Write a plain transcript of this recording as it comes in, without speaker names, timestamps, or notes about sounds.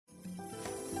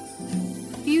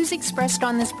views expressed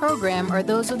on this program are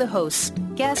those of the hosts,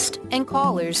 guests, and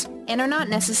callers, and are not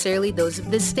necessarily those of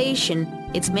this station,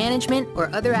 its management, or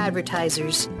other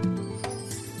advertisers.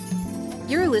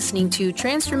 You're listening to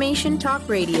Transformation Talk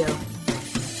Radio.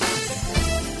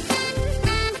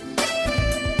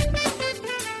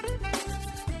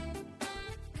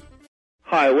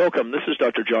 Hi, welcome. This is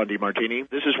Dr. John DeMartini.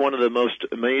 This is one of the most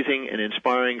amazing and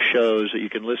inspiring shows that you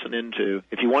can listen into.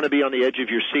 If you want to be on the edge of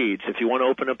your seats, if you want to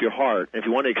open up your heart, if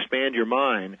you want to expand your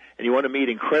mind, and you want to meet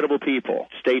incredible people,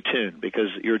 stay tuned because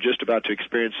you're just about to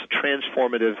experience a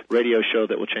transformative radio show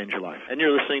that will change your life. And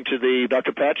you're listening to the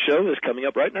Dr. Pat Show that's coming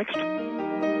up right next.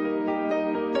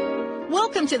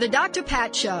 Welcome to the Dr.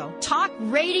 Pat Show. Talk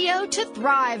radio to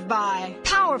thrive by.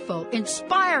 Powerful,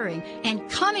 inspiring, and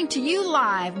coming to you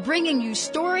live, bringing you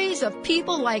stories of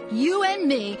people like you and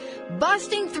me,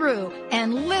 busting through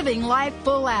and living life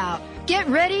full out. Get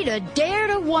ready to dare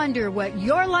to wonder what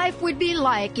your life would be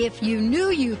like if you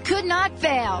knew you could not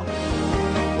fail.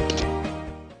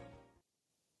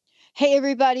 Hey,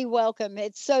 everybody, welcome.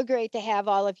 It's so great to have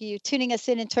all of you tuning us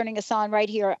in and turning us on right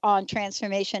here on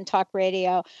Transformation Talk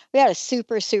Radio. We got a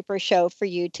super show for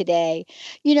you today.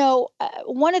 You know,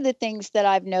 one of the things that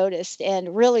I've noticed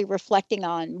and really reflecting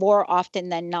on more often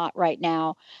than not right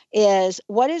now is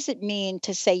what does it mean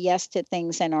to say yes to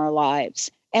things in our lives?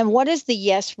 And what does the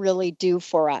yes really do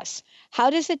for us?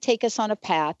 How does it take us on a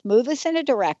path, move us in a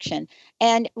direction,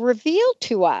 and reveal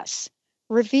to us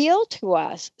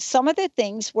some of the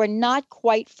things we're not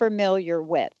quite familiar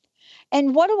with.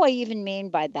 And what do I even mean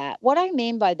by that? What I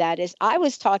mean by that is I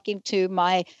was talking to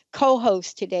my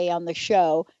co-host today on the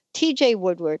show, TJ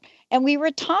Woodward, and we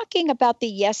were talking about the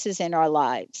yeses in our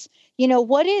lives. You know,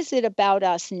 what is it about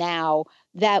us now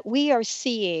that we are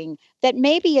seeing that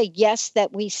maybe a yes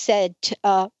that we said,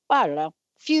 I don't know,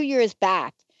 a few years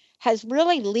back has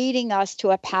really leading us to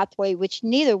a pathway which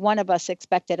neither one of us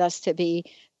expected us to be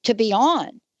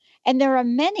on. And there are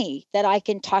many that I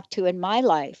can talk to in my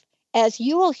life, as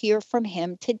you will hear from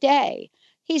him today.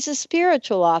 He's a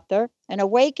spiritual author, an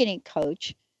awakening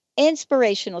coach,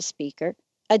 inspirational speaker,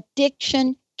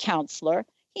 addiction counselor.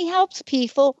 He helps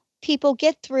people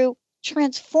get through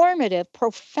transformative,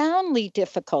 profoundly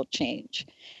difficult change.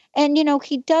 And, you know,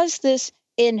 he does this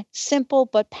in simple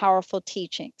but powerful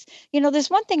teachings. You know,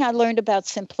 there's one thing I learned about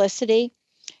simplicity.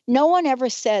 No one ever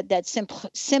said that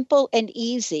simple and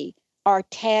easy are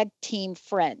tag team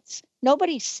friends.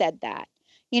 Nobody said that.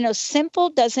 You know, simple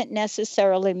doesn't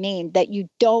necessarily mean that you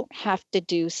don't have to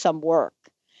do some work.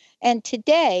 And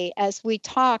today, as we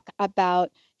talk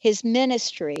about his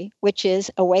ministry, which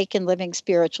is Awaken Living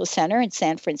Spiritual Center in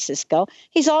San Francisco,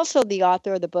 he's also the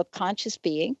author of the book Conscious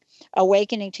Being,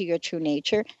 Awakening to Your True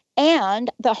Nature, and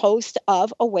the host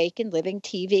of Awaken Living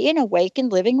TV and Awaken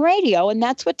Living Radio. And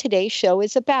that's what today's show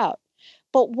is about.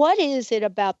 But what is it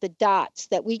about the dots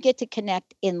that we get to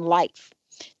connect in life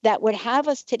that would have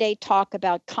us today talk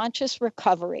about conscious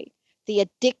recovery, the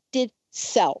addicted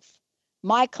self?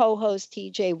 My co-host,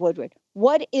 TJ Woodward.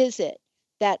 What is it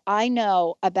that I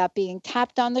know about being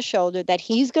tapped on the shoulder that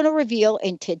he's going to reveal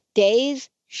in today's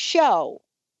show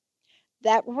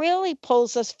that really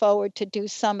pulls us forward to do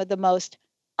some of the most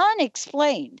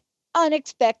unexplained,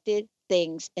 unexpected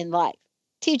things in life?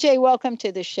 TJ, welcome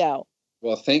to the show.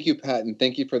 Well, thank you, Pat, and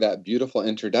thank you for that beautiful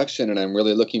introduction. And I'm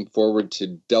really looking forward to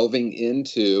delving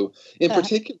into, in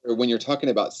particular, when you're talking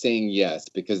about saying yes,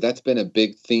 because that's been a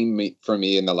big theme for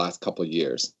me in the last couple of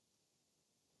years.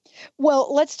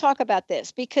 Well, let's talk about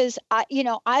this because I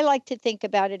like to think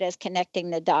about it as connecting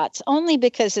the dots only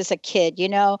because as a kid,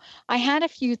 I had a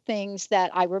few things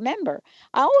that I remember.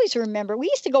 I always remember we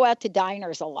used to go out to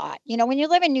diners a lot. You know, when you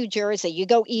live in New Jersey, you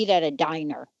go eat at a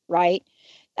diner, right?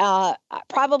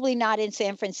 Probably not in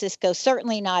San Francisco,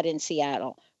 certainly not in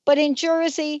Seattle, but in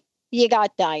Jersey, you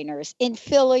got diners. In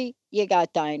Philly, you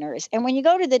got diners. And when you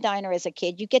go to the diner as a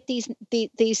kid, you get these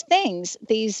things,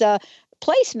 these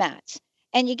placemats.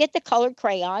 And you get the colored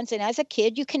crayons, and as a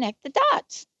kid, you connect the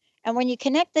dots. And when you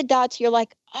connect the dots, you're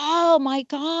like, oh my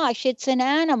gosh, it's an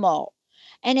animal,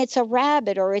 and it's a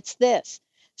rabbit, or it's this.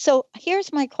 So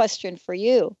here's my question for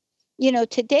you. You know,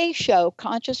 today's show,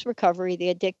 Conscious Recovery, the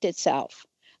Addicted Self,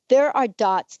 there are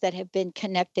dots that have been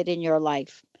connected in your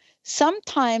life.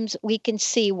 Sometimes we can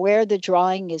see where the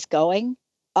drawing is going.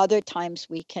 Other times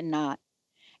we cannot.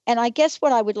 And I guess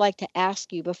what I would like to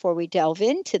ask you before we delve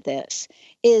into this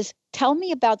is tell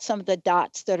me about some of the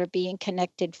dots that are being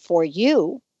connected for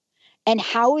you and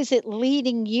how is it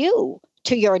leading you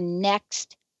to your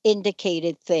next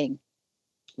indicated thing?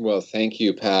 Well, thank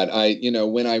you, Pat.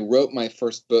 When I wrote my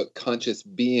first book, Conscious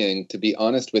Being, to be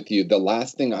honest with you, the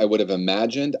last thing I would have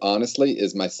imagined, honestly,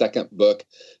 is my second book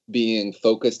being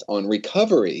focused on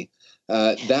recovery.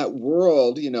 That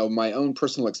world, my own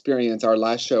personal experience, our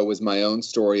last show was my own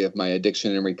story of my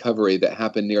addiction and recovery that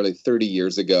happened nearly 30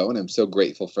 years ago, and I'm so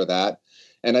grateful for that.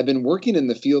 And I've been working in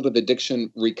the field of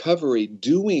addiction recovery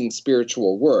doing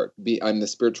spiritual work. I'm the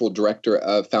spiritual director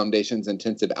of Foundation's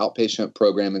Intensive Outpatient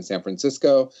Program in San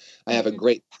Francisco. I have a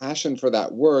great passion for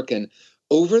that work. And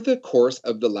over the course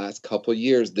of the last couple of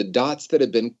years, the dots that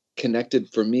have been connected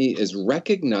for me is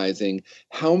recognizing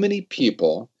how many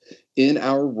people in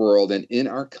our world and in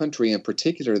our country in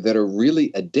particular that are really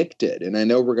addicted. And I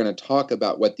know we're going to talk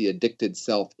about what the addicted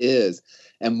self is.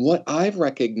 And what I've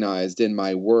recognized in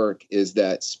my work is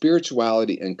that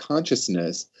spirituality and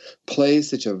consciousness play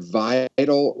such a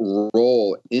vital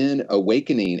role in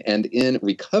awakening and in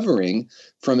recovering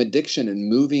from addiction and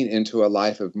moving into a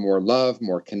life of more love,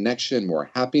 more connection, more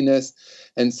happiness.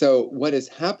 And so what is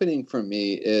happening for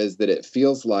me is that it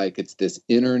feels like it's this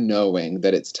inner knowing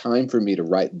that it's time for me to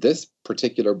write this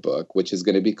particular book, which is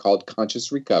going to be called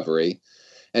Conscious Recovery,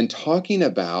 and talking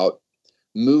about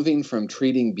moving from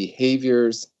treating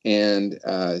behaviors and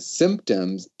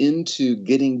symptoms into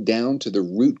getting down to the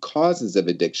root causes of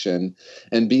addiction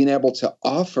and being able to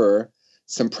offer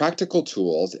some practical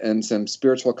tools and some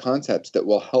spiritual concepts that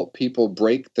will help people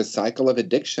break the cycle of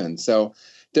addiction. So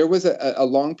there was a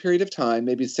long period of time,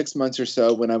 maybe 6 months or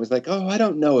so, when I was like, oh, I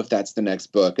don't know if that's the next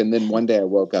book. And then one day I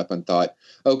woke up and thought,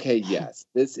 okay, yes,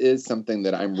 this is something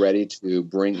that I'm ready to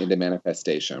bring into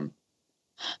manifestation.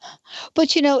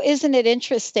 But, isn't it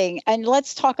interesting? And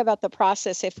let's talk about the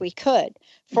process, if we could,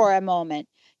 for a moment.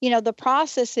 The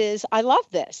process is, I love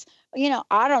this.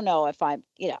 I don't know if I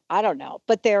don't know,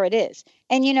 but there it is.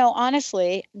 And,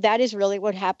 honestly, that is really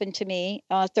what happened to me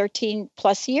 13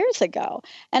 plus years ago.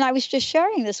 And I was just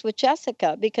sharing this with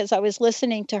Jessica because I was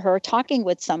listening to her talking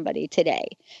with somebody today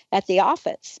at the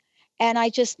office. And I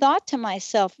just thought to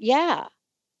myself, yeah,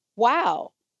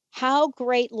 wow, how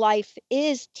great life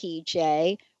is,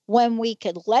 TJ, when we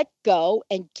could let go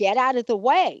and get out of the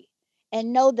way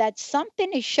and know that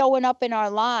something is showing up in our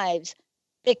lives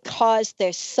because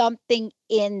there's something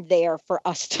in there for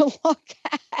us to look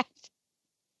at.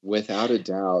 Without a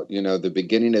doubt, the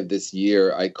beginning of this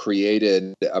year, I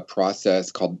created a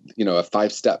process called, a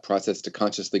 5-step process to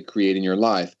consciously creating your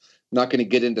life. I'm not going to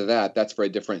get into that. That's for a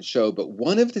different show. But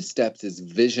one of the steps is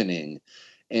visioning.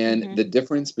 And the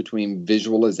difference between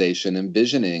visualization and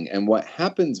visioning, and what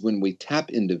happens when we tap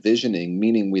into visioning,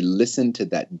 meaning we listen to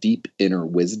that deep inner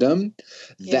wisdom,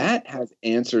 that has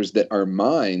answers that our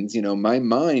minds, my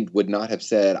mind would not have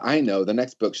said, I know the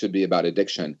next book should be about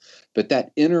addiction. But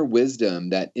that inner wisdom,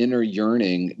 that inner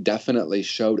yearning definitely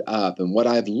showed up. And what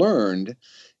I've learned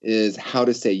is how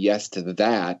to say yes to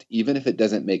that, even if it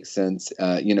doesn't make sense,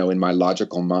 in my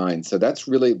logical mind. So that's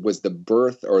really was the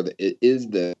birth, or it is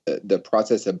the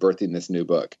process of birthing this new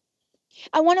book.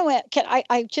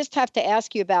 I just have to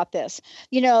ask you about this.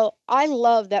 I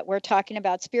love that we're talking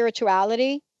about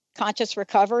spirituality, conscious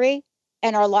recovery,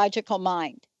 and our logical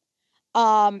mind.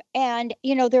 And,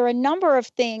 there are a number of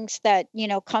things that,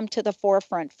 come to the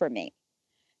forefront for me.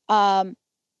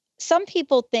 Some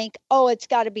people think, oh, it's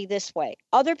got to be this way.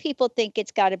 Other people think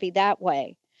it's got to be that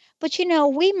way. But,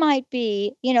 we might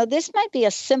be, this might be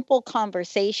a simple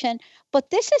conversation,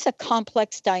 but this is a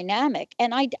complex dynamic.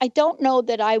 And I don't know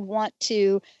that I want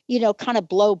to, kind of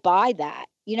blow by that.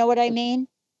 You know what I mean?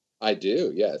 I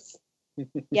do, yes.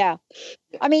 Yeah.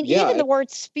 I mean, even the word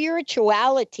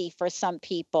spirituality for some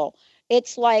people,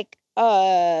 it's like,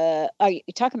 are you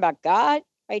talking about God?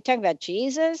 Are you talking about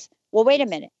Jesus? Well, wait a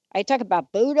minute. Are you talking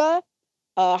about Buddha?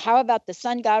 How about the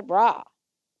sun god Ra?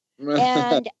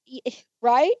 And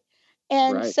right?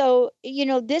 And so,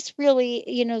 this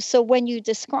really, so when you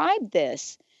describe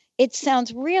this, it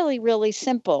sounds really, really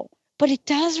simple, but it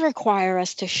does require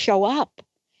us to show up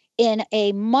in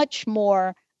a much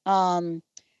more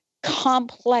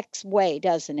complex way,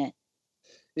 doesn't it?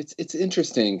 It's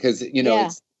interesting because,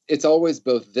 it's always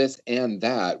both this and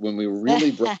that when we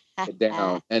really break it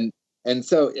down. And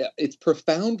so it's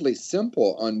profoundly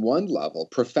simple on one level,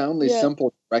 profoundly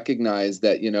simple to recognize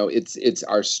that, it's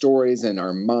our stories and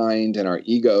our mind and our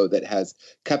ego that has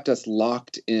kept us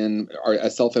locked in a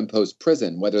self-imposed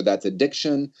prison, whether that's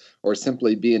addiction or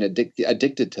simply being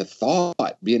addicted to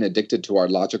thought, being addicted to our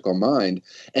logical mind.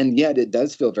 And yet it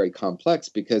does feel very complex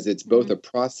because it's both a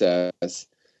process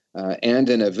and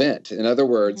an event. In other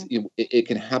words, it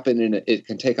can happen it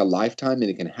can take a lifetime, and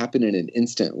it can happen in an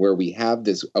instant where we have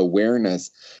this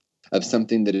awareness of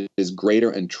something that is greater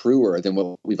and truer than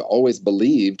what we've always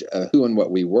believed, who and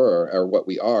what we were or what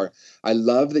we are. I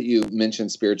love that you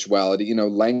mentioned spirituality. You know,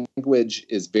 language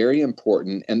is very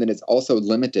important, and then it's also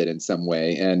limited in some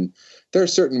way. And there are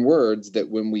certain words that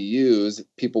when we use,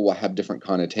 people will have different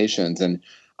connotations. And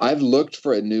I've looked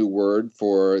for a new word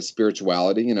for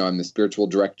spirituality. You know, I'm the spiritual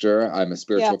director, I'm a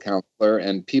spiritual counselor,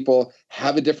 and people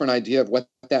have a different idea of what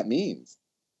that means.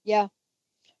 Yeah.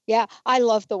 Yeah, I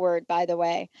love the word, by the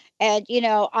way. And, you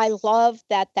know, I love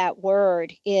that that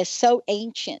word is so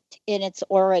ancient in its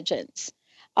origins.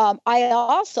 I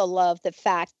also love the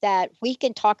fact that we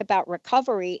can talk about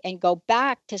recovery and go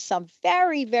back to some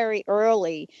very, very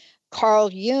early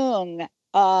Carl Jung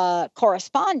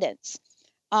correspondence.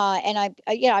 And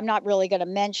I'm not really going to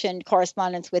mention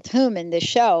correspondence with whom in this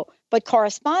show, but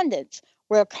correspondence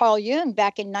where Carl Jung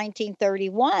back in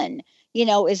 1931, you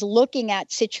know, is looking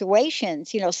at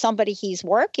situations, you know, somebody he's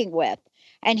working with,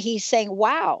 and he's saying,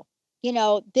 wow, you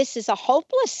know, this is a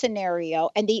hopeless scenario.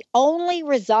 And the only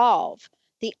resolve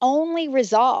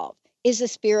is a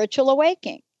spiritual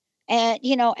awakening. And,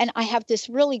 you know, and I have this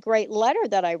really great letter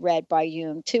that I read by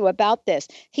Jung too about this.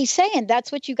 He's saying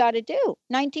that's what you got to do.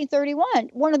 1931,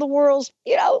 one of the world's,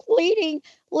 you know, leading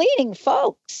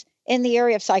folks in the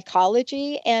area of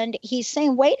psychology. And he's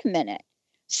saying, wait a minute,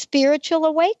 spiritual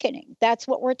awakening. That's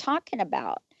what we're talking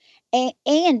about.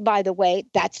 And by the way,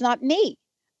 that's not me,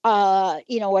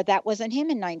 you know, or that wasn't him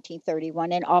in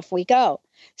 1931. And off we go.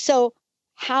 So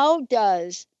how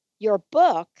does your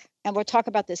book, and we'll talk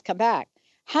about this, come back.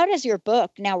 How does your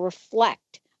book now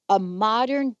reflect a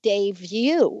modern day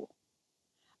view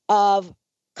of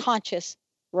conscious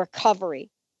recovery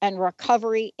and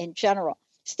recovery in general?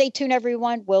 Stay tuned,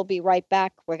 everyone. We'll be right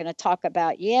back. We're going to talk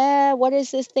about, what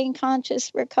is this thing, conscious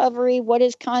recovery? What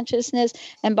is consciousness?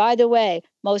 And by the way,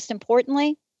 most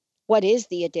importantly, what is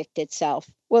the addicted self?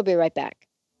 We'll be right back.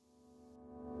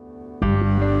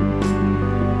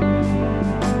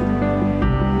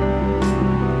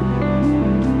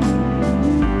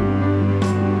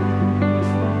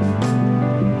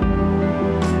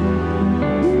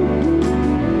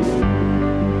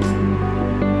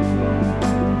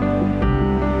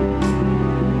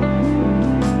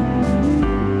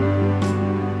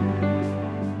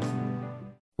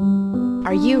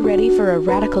 Are you ready for a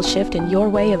radical shift in your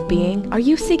way of being? Are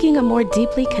you seeking a more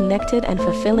deeply connected and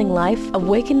fulfilling life?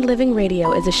 Awakened Living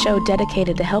Radio is a show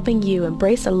dedicated to helping you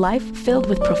embrace a life filled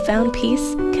with profound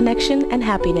peace, connection, and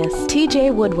happiness.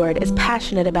 TJ Woodward is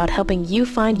passionate about helping you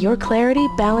find your clarity,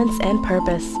 balance, and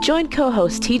purpose. Join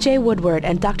co-host TJ Woodward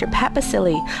and Dr. Pat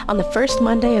Basile on the first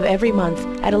Monday of every month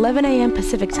at 11 a.m.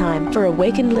 Pacific Time for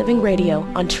Awakened Living Radio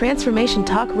on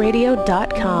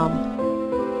TransformationTalkRadio.com.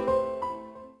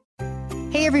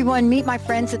 Hey everyone, meet my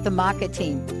friends at the maca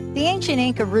team. The ancient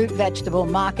Inca root vegetable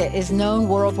maca is known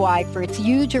worldwide for its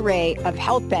huge array of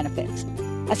health benefits.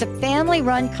 As a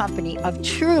family-run company of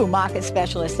true maca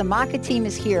specialists, the maca team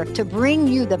is here to bring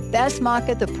you the best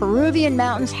maca the Peruvian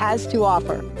mountains has to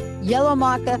offer. Yellow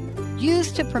maca,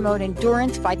 used to promote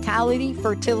endurance, vitality,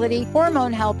 fertility,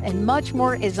 hormone health, and much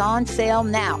more, is on sale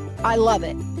now. I love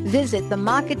it. Visit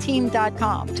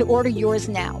themacateam.com to order yours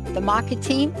now.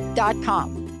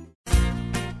 themacateam.com.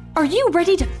 Are you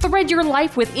ready to thread your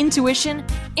life with intuition?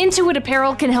 Intuit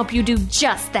Apparel can help you do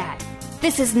just that.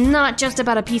 This is not just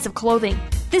about a piece of clothing.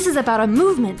 This is about a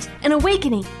movement, an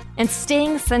awakening, and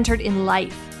staying centered in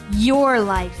life. Your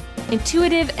life.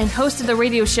 Intuitive and host of the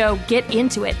radio show Get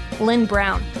Into It, Lynn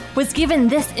Brown, was given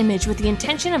this image with the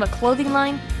intention of a clothing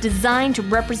line designed to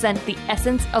represent the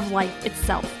essence of life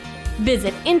itself.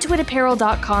 Visit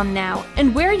intuitapparel.com now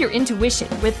and wear your intuition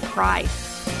with pride.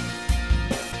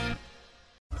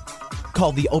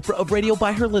 Called the Oprah of radio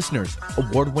by her listeners,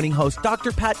 award-winning host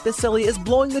Dr. Pat Basile is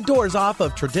blowing the doors off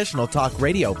of traditional talk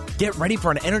radio. Get ready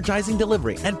for an energizing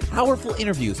delivery and powerful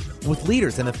interviews with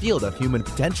leaders in the field of human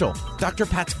potential. Dr.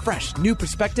 Pat's fresh, new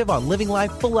perspective on living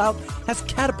life full out has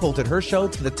catapulted her show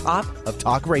to the top of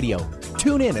talk radio.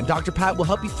 Tune in and Dr. Pat will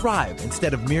help you thrive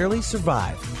instead of merely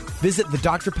survive. Visit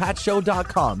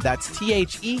thedrpatshow.com. That's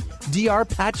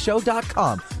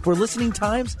THEDRPatshow.com for listening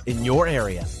times in your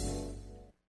area.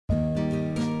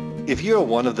 If you're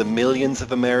one of the millions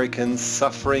of Americans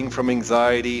suffering from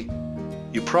anxiety,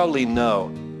 you probably know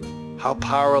how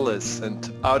powerless and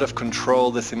out of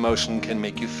control this emotion can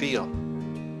make you feel.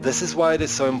 This is why it is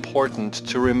so important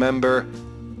to remember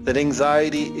that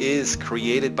anxiety is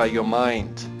created by your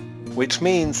mind, which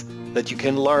means that you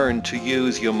can learn to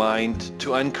use your mind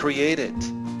to uncreate it.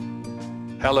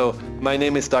 Hello, my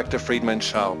name is Dr. Friedman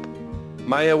Schaub.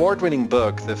 My award-winning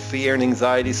book, The Fear and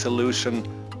Anxiety Solution,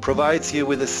 provides you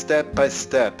with a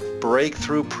step-by-step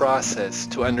breakthrough process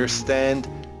to understand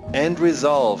and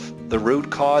resolve the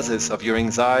root causes of your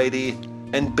anxiety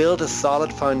and build a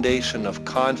solid foundation of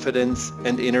confidence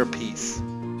and inner peace.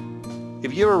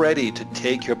 If you're ready to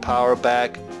take your power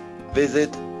back,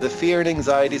 visit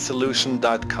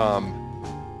thefearandanxietysolution.com.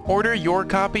 Order your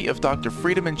copy of Dr.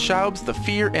 Friedemann Schaub's The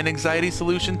Fear and Anxiety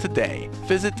Solution today.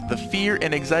 Visit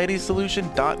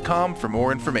thefearandanxietysolution.com for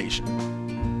more information.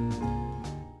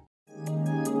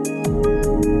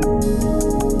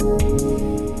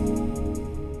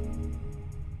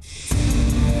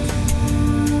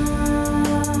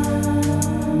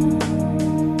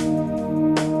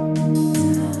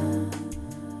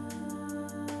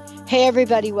 Hey,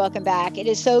 everybody, welcome back. It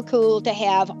is so cool to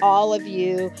have all of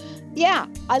you. Yeah,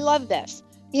 I love this.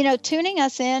 Tuning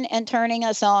us in and turning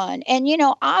us on. And,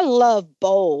 I love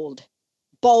bold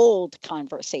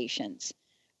conversations.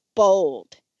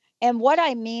 Bold. And what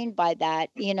I mean by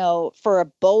that, for a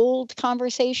bold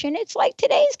conversation, it's like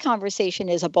today's conversation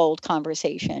is a bold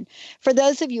conversation. For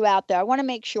those of you out there, I want to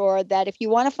make sure that if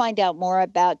you want to find out more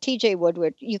about TJ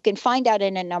Woodward, you can find out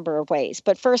in a number of ways.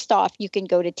 But first off, you can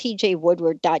go to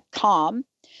tjwoodward.com.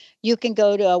 You can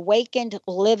go to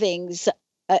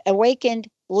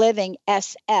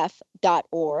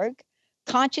awakenedsf.org,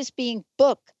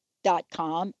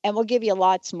 consciousbeingbook.com, and we'll give you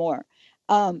lots more.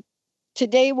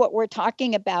 Today, what we're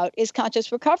talking about is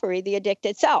conscious recovery, the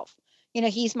addicted self.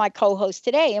 He's my co-host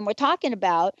today, and we're talking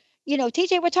about,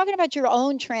 TJ, we're talking about your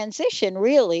own transition,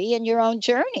 really, and your own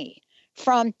journey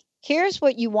from here's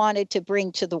what you wanted to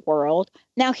bring to the world.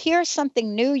 Now, here's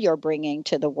something new you're bringing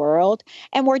to the world.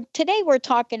 And today we're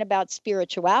talking about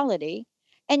spirituality.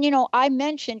 And, I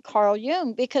mentioned Carl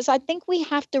Jung because I think we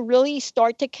have to really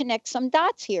start to connect some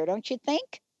dots here, don't you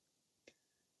think?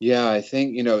 Yeah, I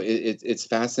think, it's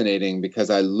fascinating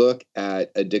because I look at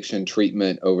addiction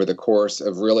treatment over the course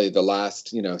of really the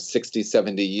last, 60,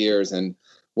 70 years. And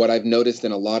what I've noticed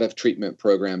in a lot of treatment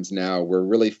programs now, we're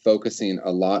really focusing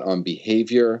a lot on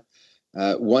behavior.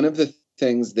 One of the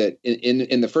things that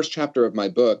in the first chapter of my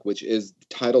book, which is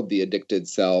titled The Addicted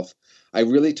Self, I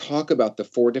really talk about the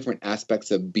 4 different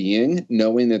aspects of being,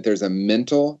 knowing that there's a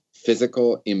mental,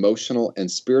 physical, emotional, and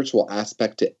spiritual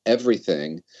aspect to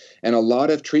everything. And a lot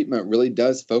of treatment really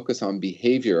does focus on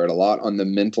behavior and a lot on the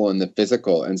mental and the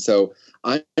physical. And so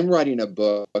I'm writing a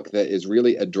book that is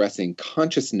really addressing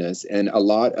consciousness and a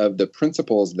lot of the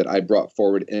principles that I brought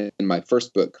forward in my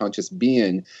first book, Conscious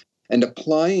Being, and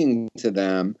applying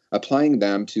them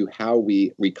to how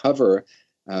we recover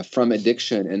from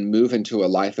addiction and move into a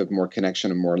life of more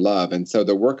connection and more love. And so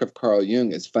the work of Carl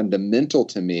Jung is fundamental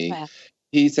to me. Wow.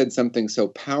 He said something so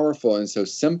powerful and so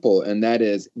simple, and that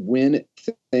is when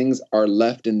things are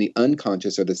left in the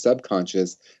unconscious or the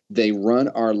subconscious, they run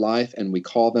our life and we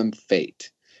call them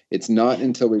fate. It's not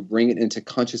until we bring it into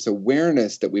conscious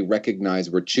awareness that we recognize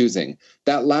we're choosing.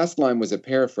 That last line was a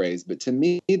paraphrase, but to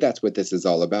me, that's what this is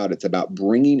all about. It's about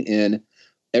bringing in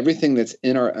everything that's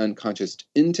in our unconscious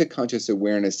into conscious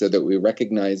awareness so that we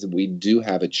recognize we do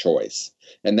have a choice.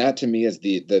 And that to me is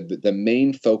the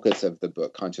main focus of the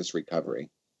book, Conscious Recovery.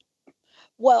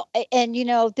 Well, and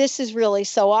this is really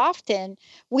so often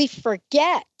we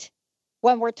forget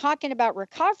when we're talking about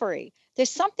recovery, there's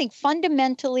something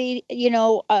fundamentally, in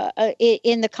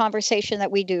the conversation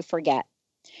that we do forget.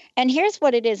 And here's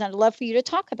what it is. And I'd love for you to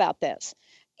talk about this.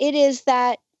 It is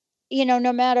that,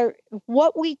 no matter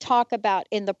what we talk about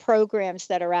in the programs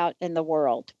that are out in the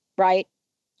world, right?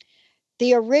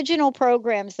 The original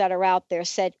programs that are out there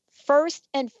said, first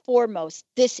and foremost,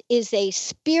 this is a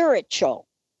spiritual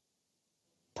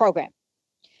program.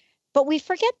 But we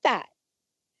forget that.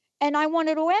 And I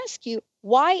wanted to ask you,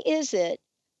 why is it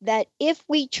that if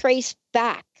we trace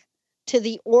back to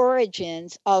the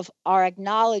origins of our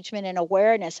acknowledgement and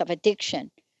awareness of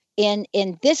addiction in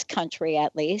this country,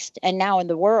 at least, and now in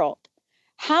the world,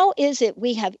 how is it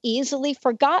we have easily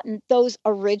forgotten those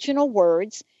original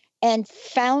words and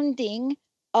founding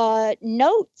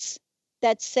notes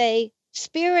that say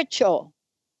spiritual,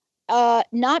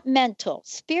 not mental,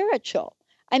 spiritual?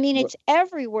 I mean, it's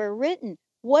everywhere written.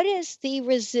 What is the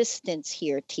resistance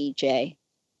here, TJ?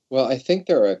 Well, I think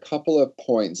there are a couple of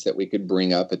points that we could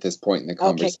bring up at this point in the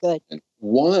conversation. Okay, good.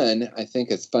 One, I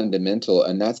think, is fundamental,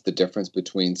 and that's the difference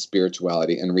between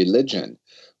spirituality and religion.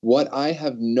 What I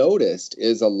have noticed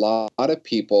is a lot of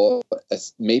people,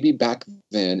 maybe back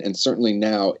then and certainly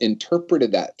now,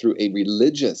 interpreted that through a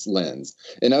religious lens.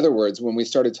 In other words, when we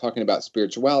started talking about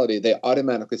spirituality, they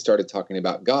automatically started talking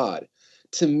about God.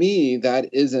 to me, that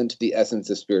isn't the essence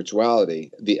of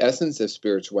spirituality. The essence of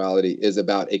spirituality is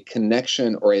about a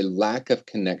connection or a lack of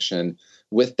connection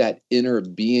with that inner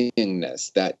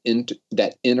beingness,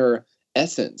 that inner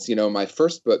essence. My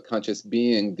first book, Conscious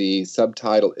Being, the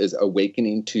subtitle is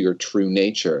Awakening to Your True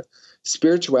Nature.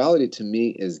 Spirituality to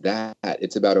me is that.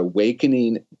 It's about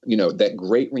awakening, that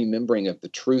great remembering of the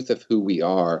truth of who we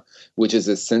are, which is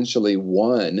essentially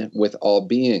one with all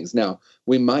beings. Now,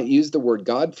 we might use the word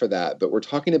God for that, but we're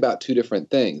talking about two different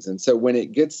things. And so when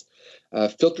it gets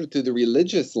filtered through the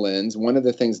religious lens, one of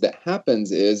the things that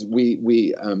happens is we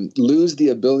lose the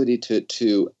ability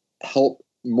to help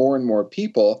more and more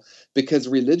people, because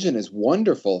religion is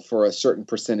wonderful for a certain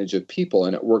percentage of people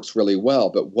and it works really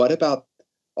well. But what about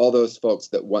all those folks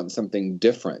that want something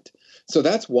different? So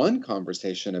that's one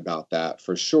conversation about that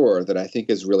for sure that I think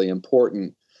is really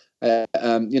important.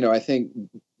 I think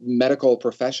medical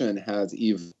profession has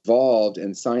evolved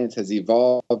and science has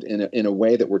evolved in a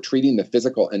way that we're treating the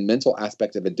physical and mental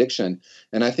aspect of addiction.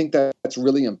 And I think that's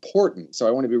really important. So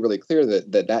I want to be really clear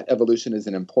that evolution is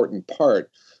an important part.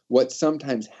 What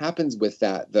sometimes happens with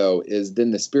that, though, is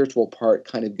then the spiritual part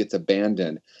kind of gets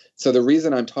abandoned. So the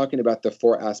reason I'm talking about the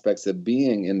 4 aspects of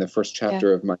being in the first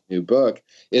chapter of my new book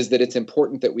is that it's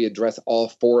important that we address all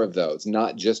 4 of those,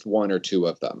 not just 1 or 2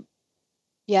 of them.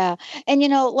 Yeah. And,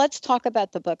 let's talk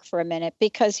about the book for a minute,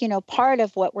 because, part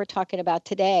of what we're talking about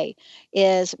today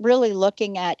is really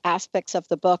looking at aspects of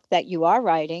the book that you are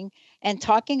writing and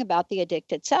talking about the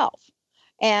addicted self.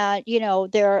 And,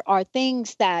 there are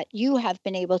things that you have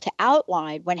been able to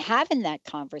outline when having that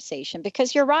conversation,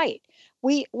 because you're right.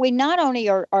 We not only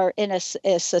are in a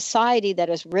society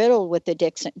that is riddled with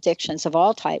addictions of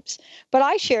all types, but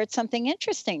I shared something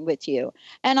interesting with you.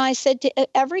 And I said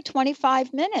every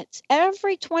 25 minutes,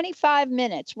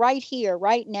 right here,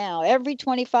 right now, every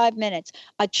 25 minutes,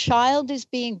 a child is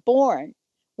being born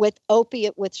with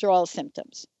opiate withdrawal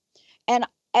symptoms. And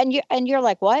you're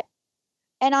like, what?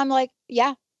 And I'm like,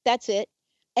 yeah, that's it.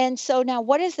 And so now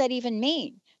what does that even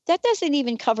mean? That doesn't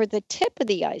even cover the tip of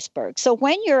the iceberg. So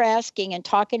when you're asking and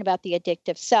talking about the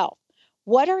addictive self,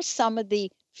 what are some of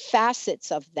the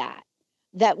facets of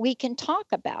that we can talk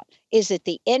about? Is it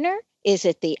the inner? Is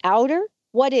it the outer?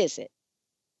 What is it?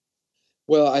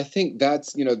 Well, I think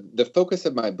that's, the focus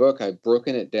of my book. I've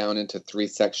broken it down into 3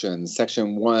 sections.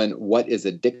 Section 1, what is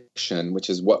addiction, which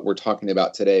is what we're talking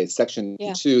about today. Section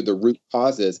 2, the root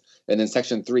causes. And then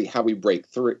section 3, how we break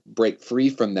free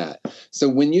from that. So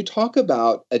when you talk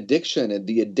about addiction and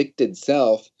the addicted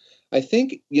self, I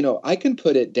think, I can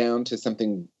put it down to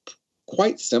something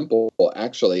quite simple,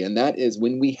 actually. And that is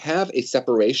when we have a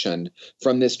separation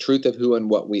from this truth of who and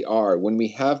what we are, when we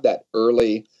have that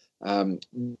early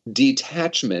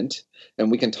detachment, and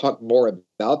we can talk more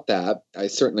about that. I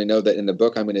certainly know that in the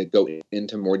book I'm going to go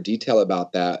into more detail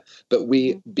about that, but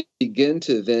we begin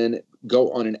to then go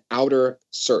on an outer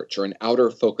search or an outer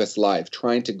focused life,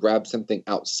 trying to grab something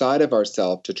outside of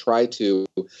ourselves to try to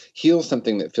heal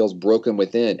something that feels broken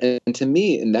within. And to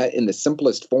me, in the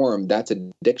simplest form, that's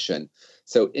addiction.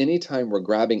 So anytime we're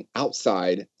grabbing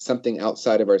something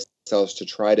outside of ourselves to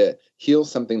try to heal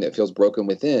something that feels broken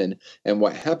within, and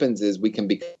what happens is we can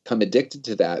become addicted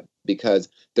to that because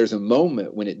there's a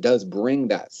moment when it does bring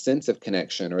that sense of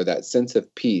connection or that sense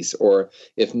of peace, or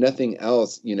if nothing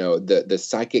else, the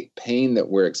psychic pain that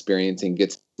we're experiencing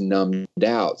gets numbed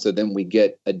out. So then we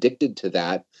get addicted to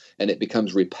that and it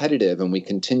becomes repetitive, and we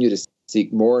continue to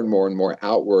seek more and more and more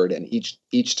outward. And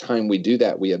each time we do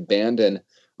that, we abandon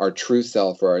our true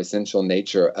self or our essential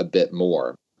nature a bit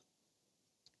more.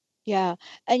 Yeah.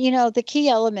 And, the key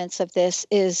elements of this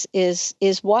is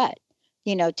what,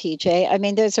 TJ? I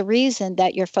mean, there's a reason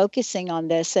that you're focusing on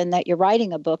this and that you're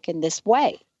writing a book in this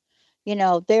way.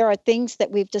 There are things that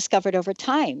we've discovered over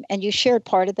time, and you shared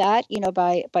part of that,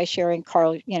 by sharing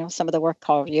Carl, some of the work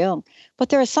Carl Jung. But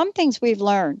there are some things we've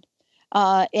learned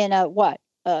in a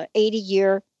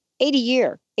 80-year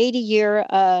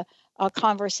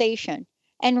conversation.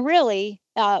 And really,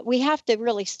 we have to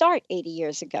really start 80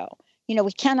 years ago.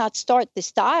 We cannot start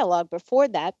this dialogue before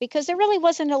that because there really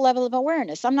wasn't a level of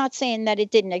awareness. I'm not saying that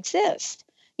it didn't exist.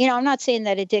 I'm not saying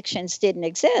that addictions didn't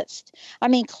exist. I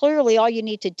mean, clearly, all you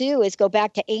need to do is go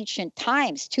back to ancient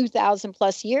times, 2,000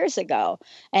 plus years ago.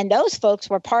 And those folks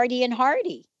were party and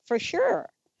hardy, for sure.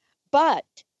 But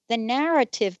the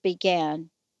narrative began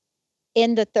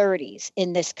in the 30s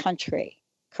in this country,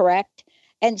 correct?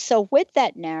 And so with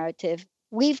that narrative,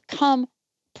 we've come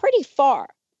pretty far.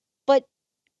 But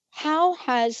how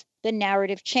has the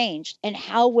narrative changed, and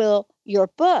how will your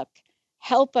book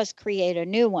help us create a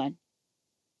new one?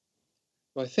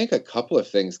 Well, I think a couple of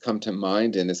things come to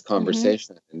mind in this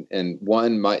conversation, and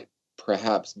one might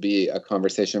perhaps be a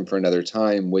conversation for another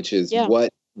time, which is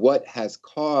what has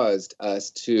caused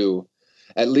us to,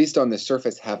 at least on the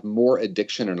surface, have more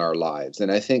addiction in our lives.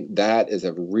 And I think that is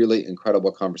a really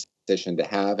incredible conversation to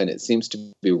have, and it seems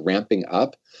to be ramping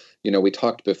up. You know, we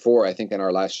talked before, I think in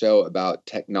our last show, about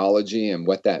technology and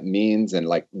what that means, and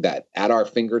like that at our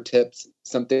fingertips,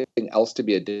 something else to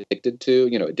be addicted to,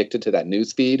 you know, addicted to that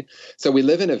news feed. So we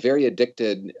live in a very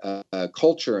addicted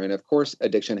culture. And of course,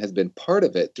 addiction has been part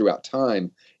of it throughout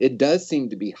time. It does seem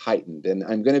to be heightened. And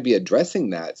I'm going to be addressing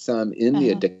that some in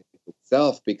the addiction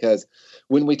itself, because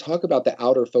when we talk about the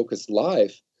outer focused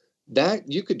life,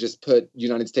 that you could just put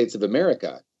United States of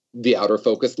America, the outer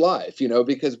focused life, you know,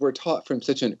 because we're taught from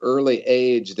such an early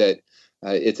age that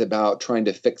it's about trying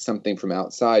to fix something from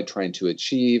outside, trying to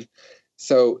achieve.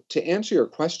 So to answer your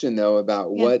question, though,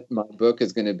 about what my book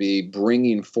is going to be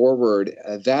bringing forward,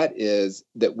 that is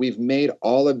that we've made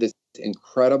all of these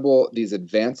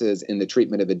advances in the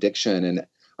treatment of addiction. And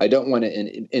I don't want to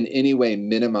in any way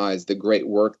minimize the great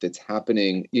work that's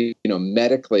happening, you know,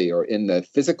 medically or in the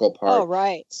physical part. Oh,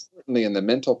 right. Certainly in the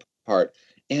mental part.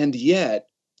 And yet,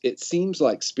 it seems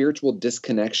like spiritual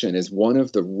disconnection is one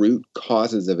of the root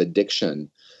causes of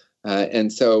addiction.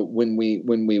 And so when we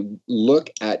look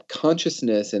at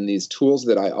consciousness and these tools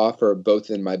that I offer,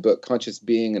 both in my book, Conscious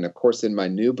Being, and of course in my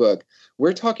new book,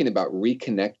 we're talking about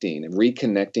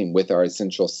reconnecting with our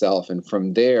essential self. And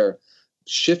from there,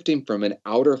 shifting from an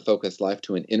outer focused life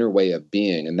to an inner way of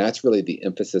being. And that's really the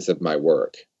emphasis of my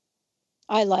work.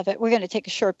 I love it. We're going to take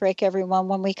a short break, everyone.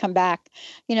 When we come back,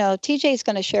 you know, TJ is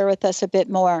going to share with us a bit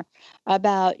more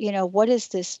about, you know, what does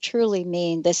this truly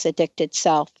mean, this addicted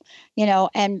self, you know,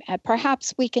 and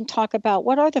perhaps we can talk about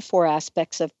what are the 4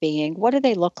 aspects of being? What do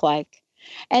they look like?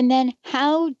 And then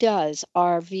how does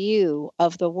our view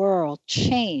of the world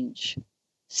change?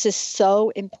 This is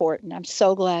so important. I'm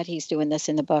so glad he's doing this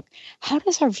in the book. How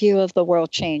does our view of the world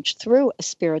change through a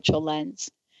spiritual lens?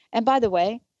 And by the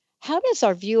way, how does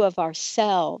our view of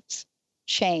ourselves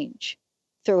change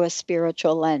through a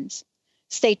spiritual lens?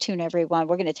 Stay tuned, everyone.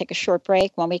 We're going to take a short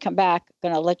break. When we come back, I'm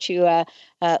going to let you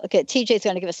look at TJ's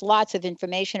going to give us lots of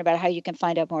information about how you can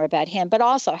find out more about him, but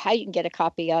also how you can get a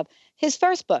copy of his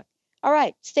first book. All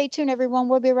right. Stay tuned, everyone.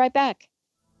 We'll be right back.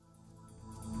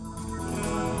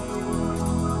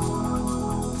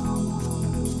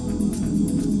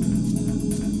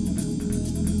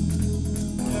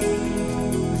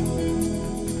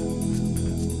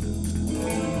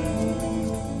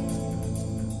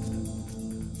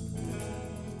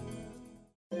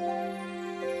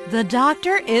 The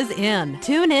doctor is in.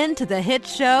 Tune in to the hit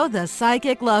show, The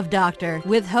Psychic Love Doctor,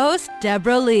 with host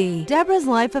Deborah Lee. Deborah's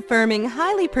life-affirming,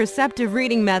 highly perceptive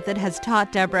reading method has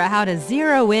taught Deborah how to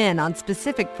zero in on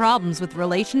specific problems with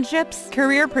relationships,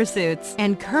 career pursuits,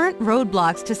 and current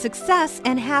roadblocks to success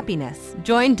and happiness.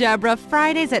 Join Deborah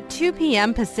Fridays at 2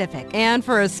 p.m. Pacific, and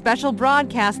for a special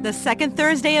broadcast the second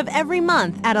Thursday of every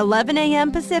month at 11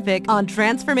 a.m. Pacific on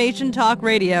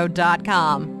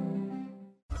TransformationTalkRadio.com.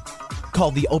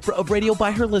 Called the Oprah of Radio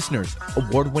by her listeners,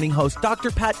 award-winning host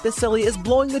Dr. Pat Baccili is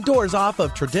blowing the doors off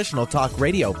of traditional talk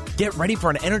radio. Get ready for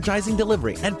an energizing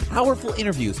delivery and powerful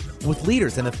interviews with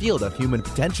leaders in the field of human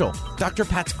potential. Dr.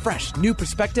 Pat's fresh, new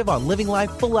perspective on living life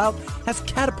full out has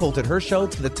catapulted her show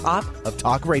to the top of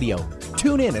talk radio.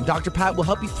 Tune in and Dr. Pat will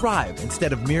help you thrive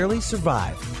instead of merely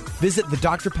survive. Visit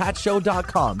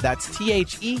thedrpatshow.com. That's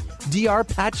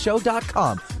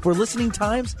THEDRPatshow.com for listening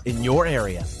times in your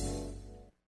area.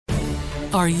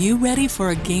 Are you ready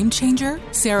for a game changer?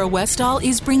 Sarah Westall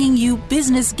is bringing you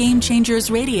Business Game Changers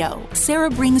Radio. Sarah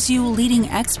brings you leading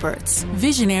experts,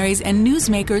 visionaries, and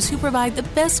newsmakers who provide the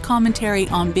best commentary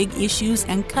on big issues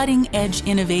and cutting-edge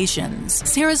innovations.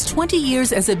 Sarah's 20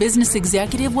 years as a business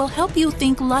executive will help you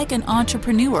think like an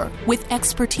entrepreneur with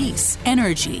expertise,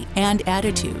 energy, and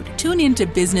attitude. Tune in to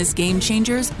Business Game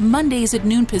Changers Mondays at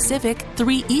noon Pacific,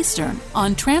 3 Eastern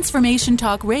on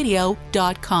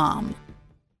TransformationTalkRadio.com.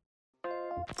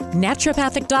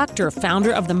 Naturopathic doctor,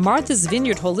 founder of the Martha's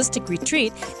Vineyard Holistic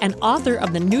Retreat, and author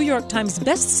of the New York Times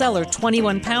bestseller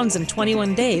 21 Pounds in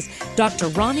 21 Days, Dr.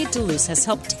 Ronnie DeLuce has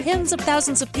helped tens of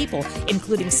thousands of people,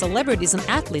 including celebrities and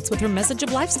athletes, with her message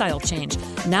of lifestyle change.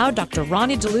 Now Dr.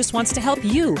 Ronnie DeLuce wants to help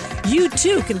you. You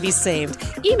too can be saved.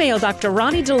 Email Dr.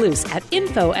 Ronnie DeLuce at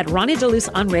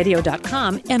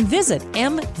info@ronniedeluceonradio.com and visit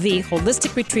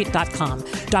mtheholisticretreat.com.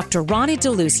 Dr. Ronnie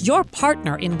DeLuce, your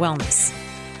partner in wellness.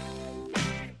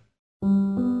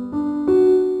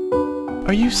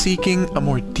 Are you seeking a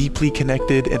more deeply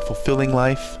connected and fulfilling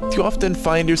life? Do you often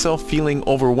find yourself feeling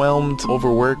overwhelmed,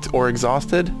 overworked, or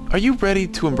exhausted? Are you ready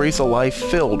to embrace a life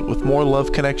filled with more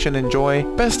love, connection, and joy?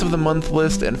 Best of the month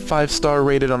list and 5-star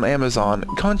rated on Amazon,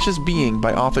 Conscious Being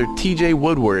by author TJ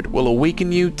Woodward will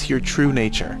awaken you to your true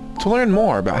nature. To learn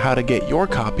more about how to get your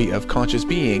copy of Conscious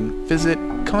Being, visit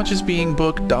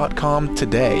consciousbeingbook.com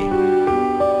today.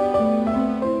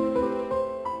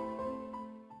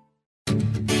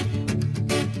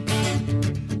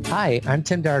 Hi, I'm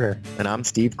Tim Darter. And I'm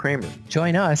Steve Kramer.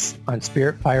 Join us on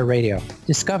Spirit Fire Radio.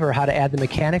 Discover how to add the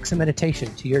mechanics of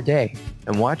meditation to your day.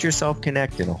 And watch yourself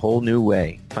connect in a whole new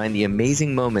way. Find the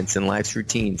amazing moments in life's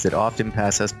routines that often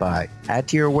pass us by. Add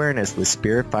to your awareness with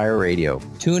Spirit Fire Radio.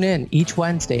 Tune in each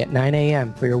Wednesday at 9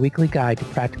 a.m. for your weekly guide to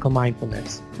practical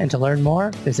mindfulness. And to learn more,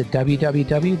 visit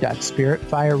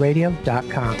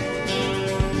www.spiritfireradio.com.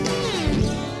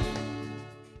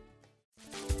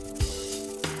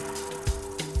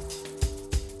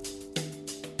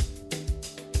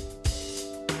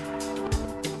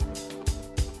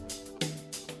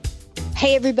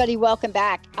 Hey, everybody, welcome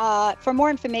back. For more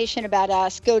information about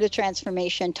us, go to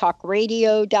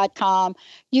transformationtalkradio.com.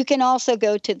 You can also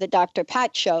go to the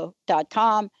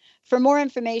drpatshow.com. For more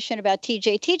information about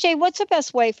TJ, what's the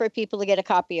best way for people to get a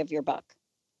copy of your book?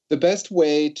 The best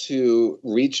way to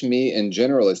reach me in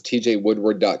general is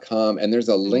tjwoodward.com, and there's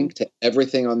a link to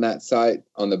everything on that site.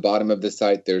 On the bottom of the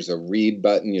site, there's a read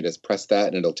button. You just press that,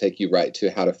 and it'll take you right to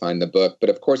how to find the book. But,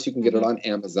 of course, you can get it on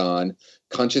Amazon.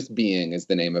 Conscious Being is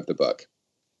the name of the book.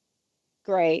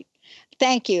 Great.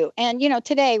 Thank you. And,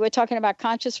 today we're talking about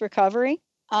conscious recovery.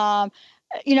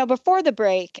 Before the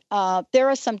break, there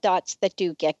are some dots that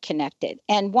do get connected.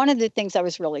 And one of the things I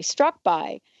was really struck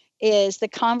by is the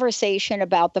conversation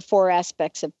about the 4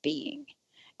 aspects of being.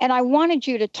 And I wanted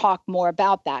you to talk more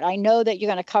about that. I know that you're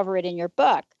going to cover it in your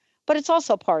book, but it's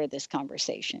also part of this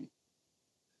conversation.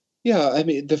 Yeah, I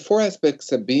mean, the 4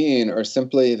 aspects of being are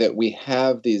simply that we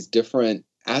have these different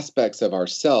aspects of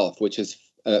ourself, which is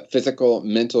physical,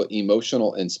 mental,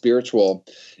 emotional, and spiritual,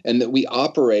 and that we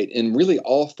operate in really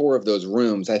all 4 of those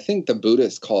rooms. I think the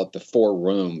Buddhists call it the 4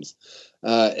 rooms.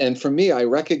 And for me, I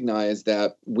recognize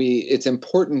that it's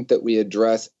important that we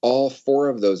address all 4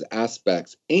 of those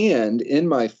aspects. And in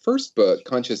my first book,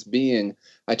 Conscious Being,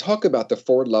 I talk about the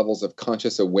 4 levels of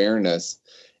conscious awareness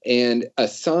and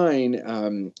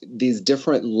assign these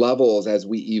different levels as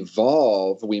we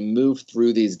evolve. We move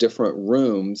through these different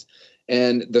rooms.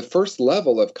 And the first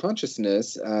level of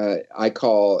consciousness, I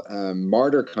call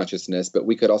martyr consciousness, but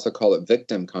we could also call it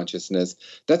victim consciousness.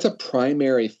 That's a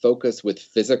primary focus with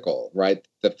physical, right?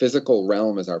 The physical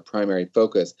realm is our primary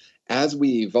focus. As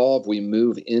we evolve, we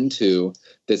move into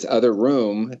this other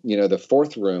room, the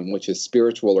 4th room, which is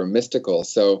spiritual or mystical.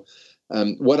 So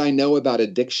what I know about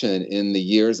addiction in the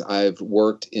years I've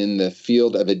worked in the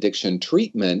field of addiction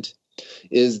treatment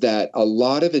is that a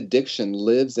lot of addiction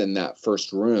lives in that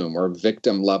first room or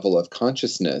victim level of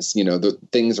consciousness. The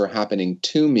things are happening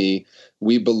to me.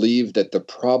 We believe that the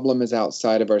problem is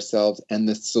outside of ourselves and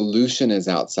the solution is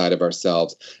outside of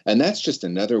ourselves. And that's just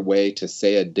another way to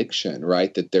say addiction,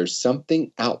 right? That there's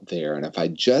something out there. And if I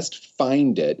just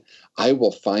find it, I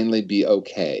will finally be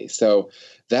okay. So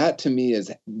that to me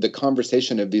is the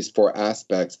conversation of these 4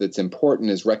 aspects that's important,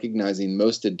 is recognizing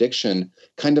most addiction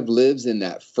kind of lives in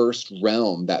that first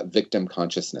realm, that victim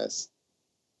consciousness.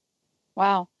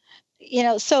 Wow.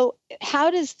 So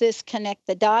how does this connect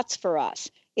the dots for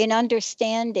us in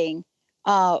understanding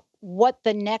what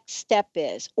the next step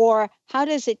is? Or how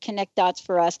does it connect dots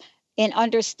for us in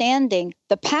understanding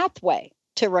the pathway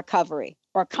to recovery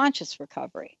or conscious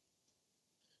recovery?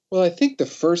 Well, I think the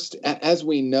first, as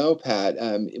we know, Pat,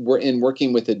 we're in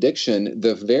working with addiction,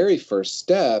 the very first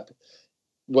step,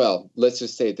 well, let's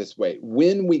just say it this way.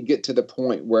 When we get to the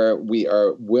point where we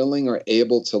are willing or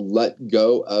able to let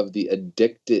go of the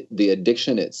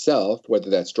addiction itself, whether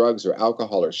that's drugs or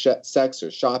alcohol or sex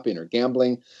or shopping or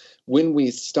gambling, when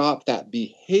we stop that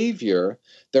behavior,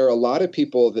 there are a lot of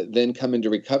people that then come into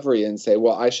recovery and say,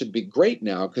 well, I should be great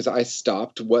now because I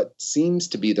stopped what seems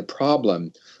to be the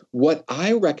problem. What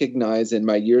I recognize in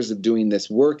my years of doing this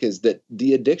work is that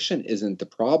the addiction isn't the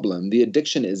problem. The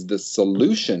addiction is the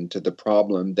solution to the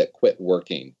problem that quit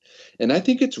working. And I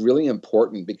think it's really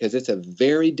important because it's a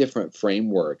very different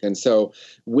framework. And so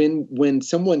when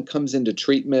someone comes into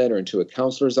treatment or into a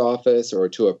counselor's office or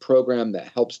to a program that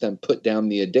helps them put down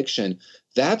the addiction,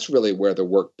 that's really where the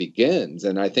work begins.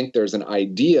 And I think there's an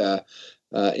idea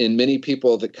in many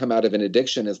people that come out of an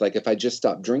addiction is like, if I just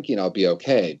stop drinking, I'll be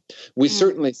okay. We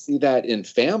certainly see that in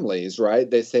families, right?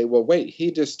 They say, well, wait,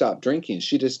 he just stopped drinking.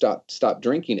 She just stopped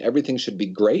drinking. Everything should be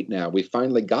great now. We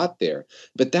finally got there.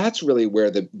 But that's really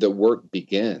where the work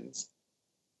begins.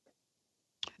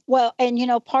 Well, and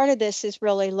part of this is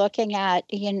really looking at,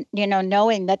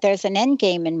 knowing that there's an end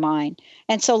game in mind.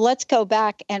 And so let's go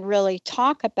back and really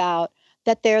talk about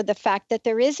the fact that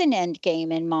there is an end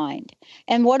game in mind.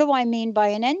 And what do I mean by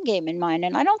an end game in mind?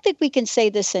 And I don't think we can say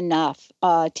this enough,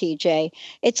 TJ.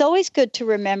 It's always good to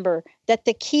remember that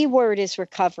the key word is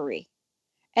recovery.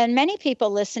 And many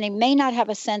people listening may not have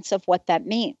a sense of what that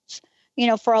means.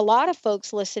 For a lot of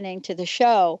folks listening to the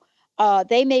show,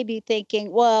 they may be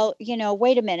thinking, well,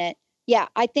 wait a minute. Yeah,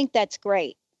 I think that's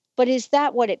great. But is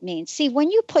that what it means? See,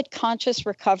 when you put conscious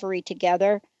recovery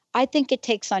together, I think it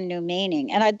takes on new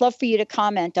meaning. And I'd love for you to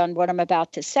comment on what I'm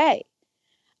about to say.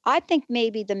 I think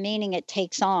maybe the meaning it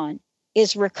takes on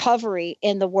is recovery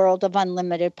in the world of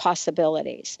unlimited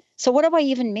possibilities. So what do I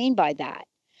even mean by that?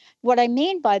 What I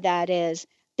mean by that is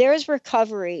there's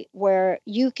recovery where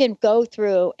you can go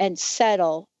through and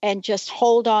settle and just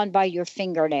hold on by your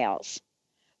fingernails.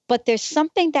 But there's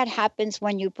something that happens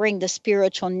when you bring the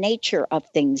spiritual nature of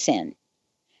things in.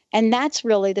 And that's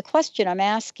really the question I'm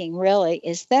asking, really,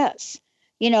 is this.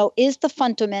 Is the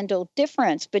fundamental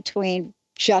difference between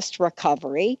just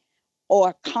recovery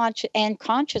or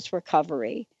conscious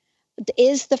recovery,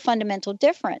 is the fundamental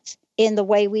difference in the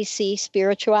way we see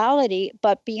spirituality,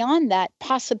 but beyond that,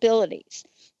 possibilities.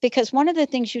 Because one of the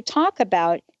things you talk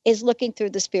about is looking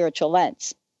through the spiritual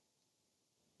lens.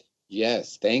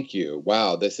 Yes, thank you.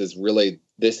 Wow, this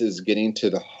is getting to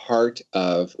the heart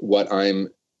of what I'm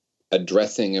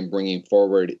addressing and bringing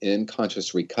forward in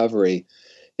conscious recovery,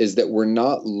 is that we're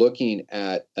not looking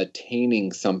at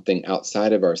attaining something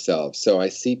outside of ourselves. So I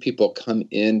see people come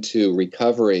into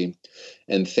recovery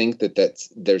and think that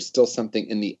there's still something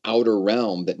in the outer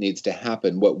realm that needs to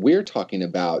happen. What we're talking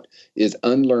about is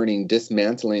unlearning,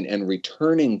 dismantling, and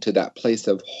returning to that place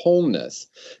of wholeness.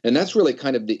 And that's really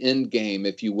kind of the end game,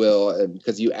 if you will,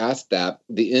 because you asked that.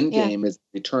 The end game is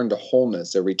return to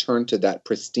wholeness, a return to that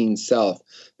pristine self,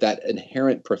 that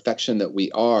inherent perfection that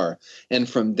we are. And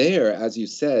from there, as you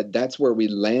said, that's where we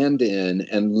land in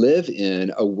and live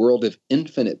in a world of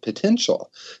infinite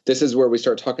potential. This is where we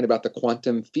start talking about the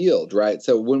quantum field, right?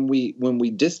 So when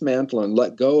we dismantle and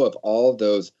let go of all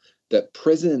those, that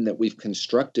prison that we've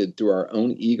constructed through our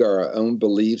own ego, our own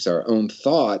beliefs, our own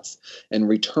thoughts, and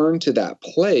return to that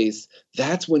place,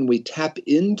 that's when we tap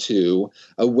into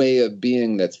a way of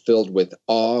being that's filled with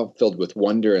awe, filled with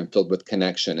wonder, and filled with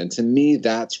connection. And to me,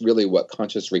 that's really what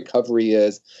conscious recovery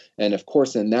is. And of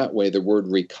course, in that way, the word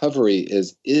recovery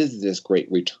is this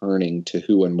great returning to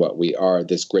who and what we are,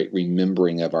 this great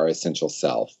remembering of our essential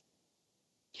self.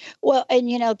 Well,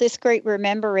 and this great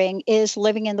remembering is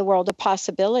living in the world of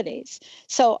possibilities.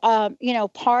 So,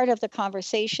 part of the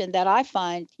conversation that I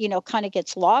find, kind of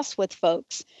gets lost with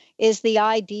folks is the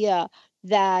idea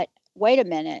that, wait a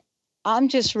minute, I'm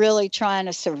just really trying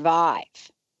to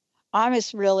survive. I'm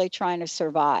just really trying to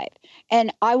survive.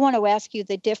 And I want to ask you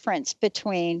the difference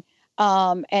between,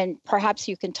 and perhaps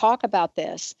you can talk about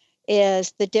this,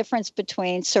 is the difference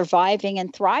between surviving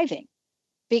and thriving.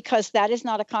 Because that is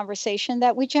not a conversation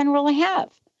that we generally have.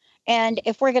 And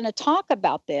if we're going to talk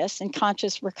about this in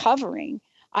conscious recovering,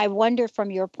 I wonder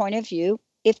from your point of view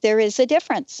if there is a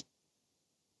difference.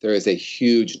 There is a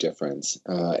huge difference.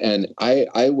 And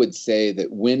I would say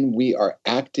that when we are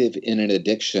active in an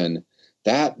addiction,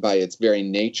 that by its very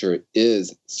nature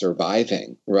is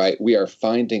surviving, right? We are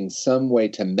finding some way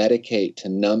to medicate, to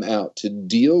numb out, to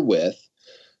deal with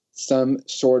some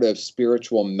sort of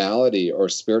spiritual malady or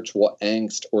spiritual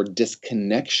angst or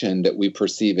disconnection that we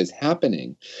perceive as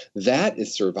happening. That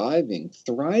is surviving.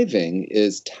 Thriving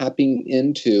is tapping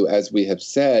into, as we have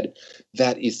said,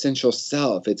 that essential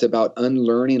self. It's about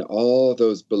unlearning all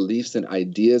those beliefs and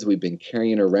ideas we've been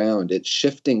carrying around. It's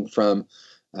shifting from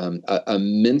a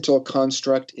mental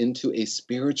construct into a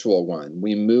spiritual one.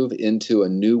 We move into a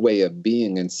new way of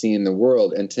being and seeing the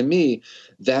world. And to me,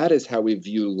 that is how we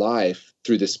view life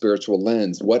through the spiritual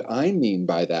lens. What I mean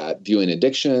by that, viewing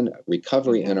addiction,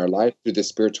 recovery in our life through the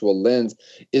spiritual lens,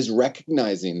 is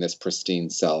recognizing this pristine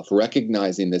self,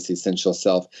 recognizing this essential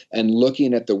self, and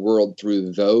looking at the world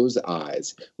through those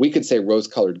eyes. We could say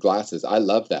rose-colored glasses. I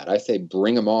love that. I say,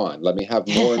 bring them on. Let me have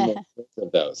more and more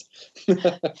of those.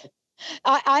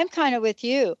 I'm kind of with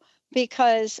you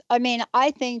because,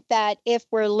 I think that if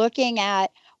we're looking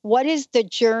at what is the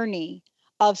journey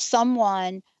of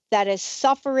someone that is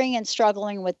suffering and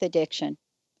struggling with addiction,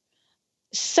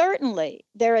 certainly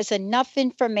there is enough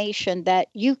information that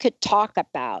you could talk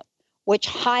about which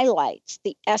highlights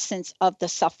the essence of the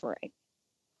suffering.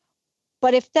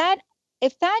 But if that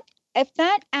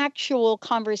actual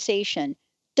conversation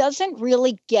doesn't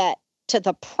really get to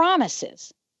the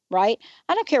promises, right?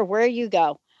 I don't care where you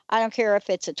go. I don't care if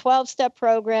it's a 12-step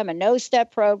program, a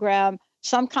no-step program,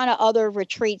 some kind of other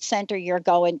retreat center you're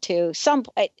going to.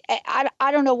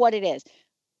 I don't know what it is,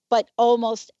 but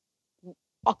almost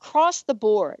across the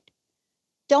board,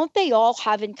 don't they all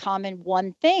have in common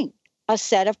one thing? A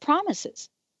set of promises.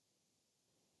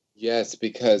 Yes,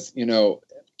 because,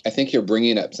 I think you're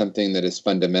bringing up something that is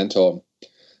fundamental.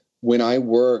 When I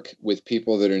work with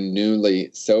people that are newly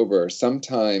sober,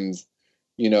 sometimes,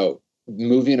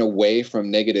 moving away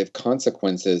from negative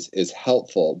consequences is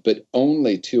helpful, but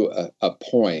only to a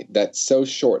point that's so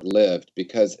short-lived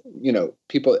because,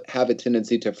 people have a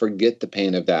tendency to forget the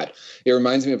pain of that. It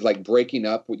reminds me of like breaking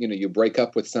up, you break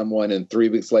up with someone and 3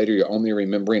 weeks later, you're only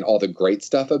remembering all the great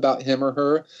stuff about him or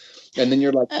her. And then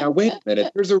you're like, now, wait a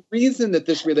minute, there's a reason that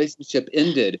this relationship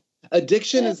ended.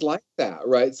 Addiction is like that,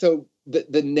 right? So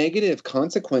the negative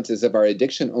consequences of our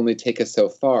addiction only take us so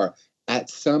far. At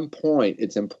some point,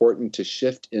 it's important to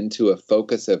shift into a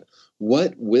focus of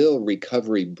what will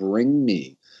recovery bring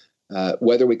me?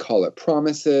 Whether we call it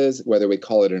promises, whether we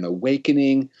call it an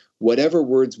awakening, whatever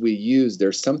words we use,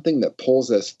 there's something that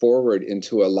pulls us forward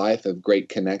into a life of great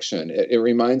connection. It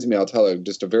reminds me, I'll tell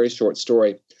just a very short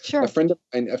story. Sure. A friend of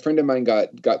mine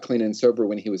got clean and sober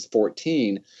when he was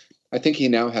 14. I think he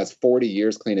now has 40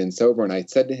 years clean and sober. And I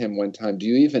said to him one time, do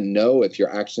you even know if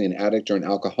you're actually an addict or an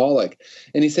alcoholic?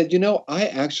 And he said, I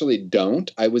actually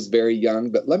don't. I was very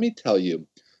young, but let me tell you,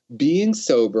 being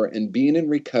sober and being in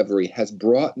recovery has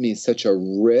brought me such a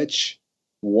rich,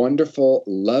 wonderful,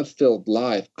 love-filled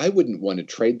life. I wouldn't want to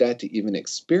trade that to even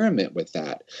experiment with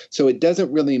that. So it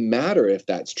doesn't really matter if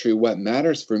that's true. What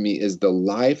matters for me is the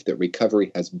life that recovery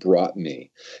has brought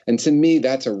me. And to me,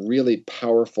 that's a really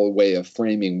powerful way of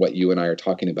framing what you and I are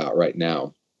talking about right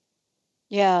now.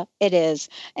 Yeah, it is.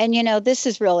 And, this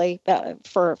is really,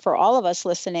 for all of us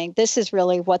listening, this is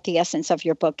really what the essence of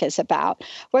your book is about.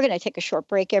 We're going to take a short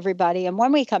break, everybody. And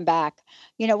when we come back,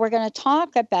 we're going to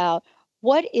talk about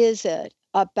what is it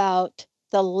about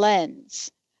the lens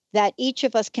that each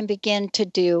of us can begin to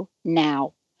do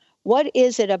now? What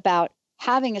is it about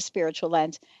having a spiritual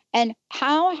lens? And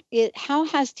how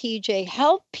has TJ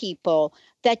helped people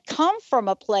that come from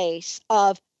a place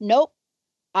of, nope,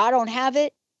 I don't have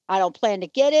it. I don't plan to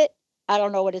get it. I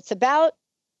don't know what it's about.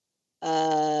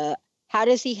 How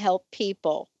does he help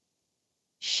people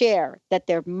share that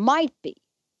there might be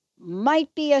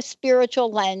a spiritual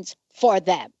lens for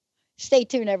them? Stay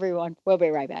tuned, everyone. We'll be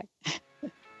right back.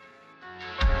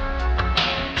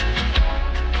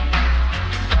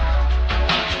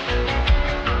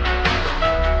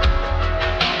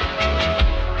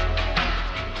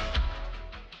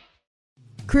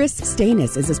 Chris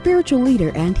Stanis is a spiritual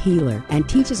leader and healer and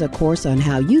teaches a course on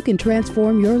how you can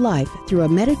transform your life through a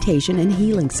meditation and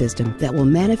healing system that will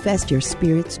manifest your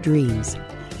spirit's dreams.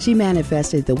 She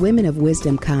manifested the Women of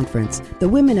Wisdom Conference, the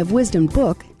Women of Wisdom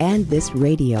book, and this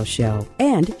radio show.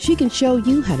 And she can show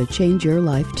you how to change your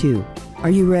life too.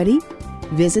 Are you ready?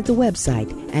 Visit the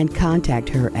website and contact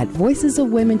her at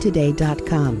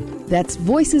voicesofwomentoday.com. That's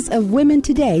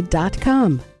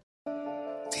voicesofwomentoday.com.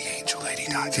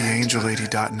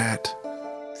 TheAngelLady.net.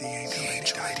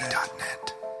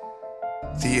 TheAngelLady.net.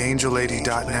 TheAngelLady.net.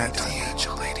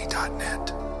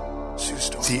 TheAngelLady.net.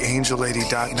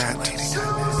 TheAngelLady.net.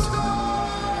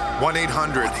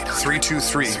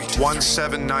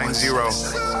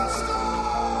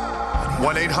 1-800-323-1790.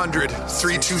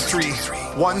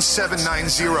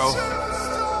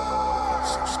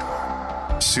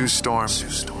 1-800-323-1790. Sue Storm.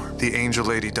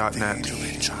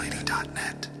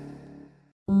 TheAngelLady.net.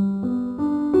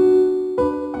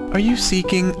 Are you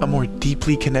seeking a more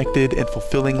deeply connected and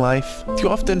fulfilling life? Do you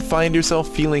often find yourself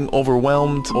feeling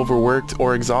overwhelmed, overworked,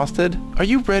 or exhausted? Are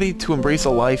you ready to embrace a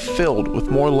life filled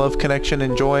with more love, connection,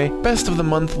 and joy? Best of the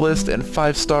month list and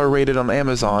 5-star rated on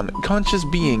Amazon, Conscious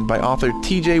Being by author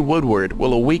TJ Woodward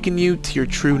will awaken you to your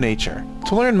true nature.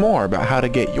 To learn more about how to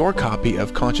get your copy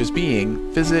of Conscious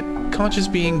Being, visit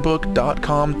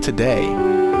consciousbeingbook.com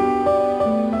today.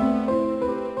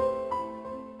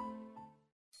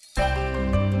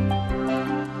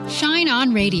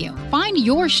 On Radio. Find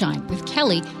Your Shine with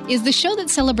Kelly is the show that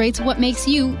celebrates what makes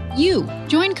you, you.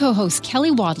 Join co-hosts Kelly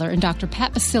Wadler and Dr.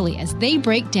 Pat Basili as they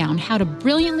break down how to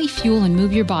brilliantly fuel and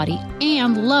move your body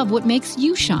and love what makes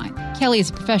you shine. Kelly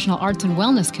is a professional arts and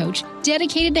wellness coach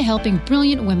dedicated to helping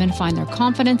brilliant women find their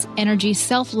confidence, energy,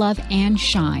 self-love, and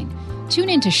shine. Tune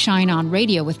in to Shine On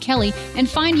Radio with Kelly and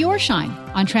find your shine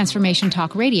on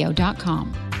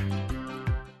TransformationTalkRadio.com.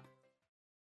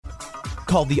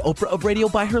 Called the Oprah of Radio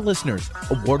by her listeners,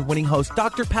 award-winning host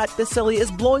Dr. Pat Baccili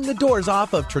is blowing the doors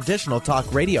off of traditional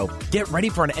talk radio. Get ready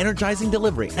for an energizing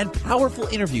delivery and powerful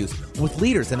interviews with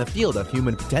leaders in the field of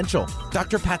human potential.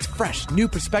 Dr. Pat's fresh, new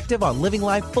perspective on living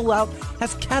life full out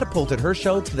has catapulted her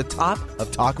show to the top of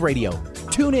talk radio.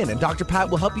 Tune in and Dr. Pat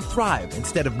will help you thrive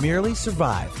instead of merely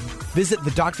survive. Visit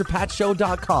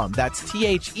thedrpatshow.com. That's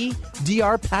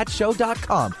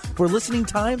THEDRPatshow.com for listening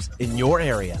times in your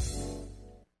area.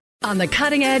 On the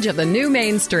cutting edge of the new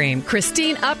mainstream,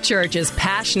 Christine Upchurch is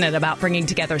passionate about bringing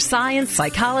together science,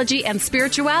 psychology, and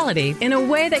spirituality in a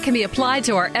way that can be applied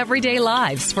to our everyday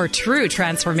lives for true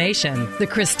transformation. The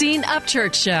Christine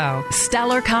Upchurch Show,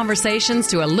 stellar conversations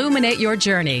to illuminate your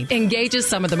journey, engages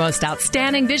some of the most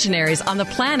outstanding visionaries on the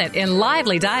planet in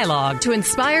lively dialogue to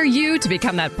inspire you to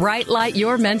become that bright light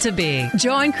you're meant to be.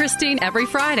 Join Christine every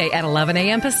Friday at 11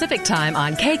 a.m. Pacific Time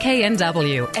on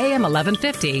KKNW, AM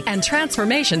 1150, and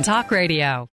Transformation Talk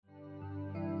Radio.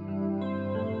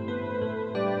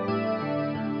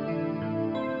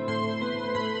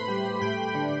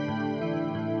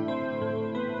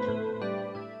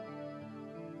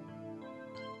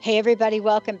 Hey, everybody,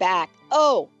 welcome back.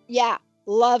 Oh, yeah,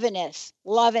 loving this.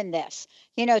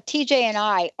 You know, TJ and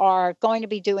I are going to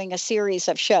be doing a series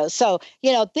of shows. So,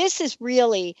 you know, this is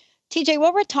really, TJ,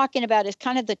 what we're talking about is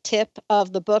kind of the tip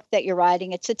of the book that you're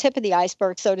writing. It's the tip of the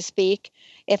iceberg, so to speak,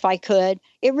 if I could.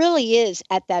 It really is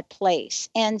at that place.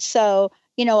 And so,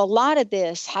 you know, a lot of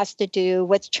this has to do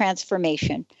with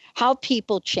transformation, how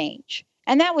people change.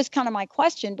 And that was kind of my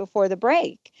question before the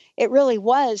break. It really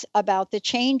was about the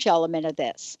change element of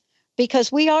this,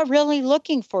 because we are really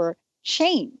looking for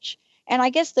change. And I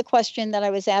guess the question that I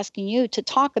was asking you to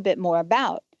talk a bit more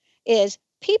about is,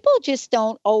 people just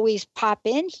don't always pop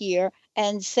in here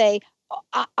and say,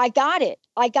 I got it.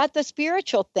 I got the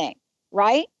spiritual thing,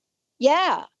 right?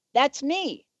 Yeah, that's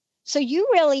me. So you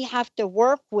really have to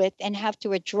work with and have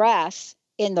to address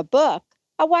in the book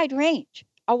a wide range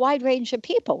of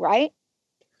people, right?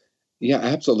 Yeah,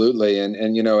 absolutely.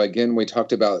 And you know, again, we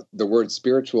talked about the word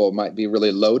spiritual might be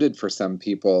really loaded for some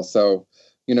people. So,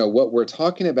 you know, what we're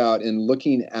talking about in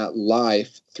looking at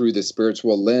life through the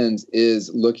spiritual lens is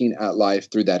looking at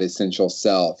life through that essential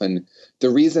self. And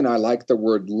the reason I like the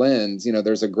word lens, you know,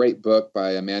 there's a great book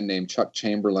by a man named Chuck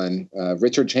Chamberlain,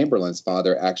 Richard Chamberlain's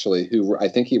father, actually, who I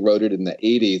think he wrote it in the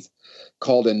 80s,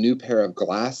 called A New Pair of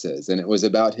Glasses. And it was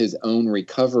about his own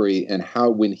recovery and how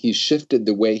when he shifted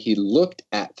the way he looked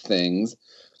at things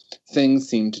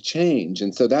seemed to change.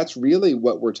 And so that's really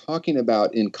what we're talking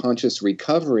about in conscious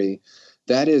recovery.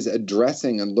 That is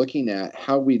addressing and looking at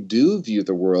how we do view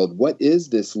the world. What is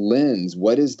this lens?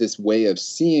 What is this way of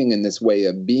seeing and this way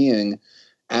of being,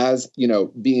 as, you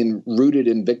know, being rooted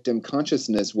in victim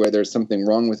consciousness, where there's something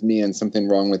wrong with me and something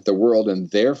wrong with the world, and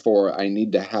therefore I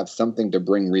need to have something to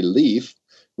bring relief,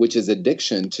 which is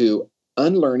addiction, to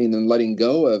unlearning and letting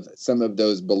go of some of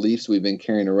those beliefs we've been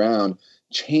carrying around,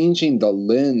 changing the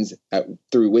lens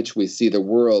through which we see the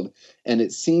world. And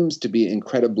it seems to be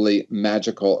incredibly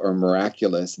magical or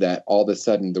miraculous that all of a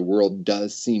sudden the world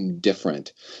does seem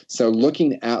different. So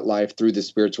looking at life through the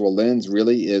spiritual lens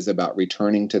really is about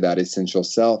returning to that essential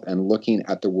self and looking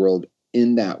at the world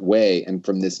in that way and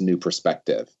from this new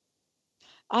perspective.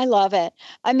 I love it.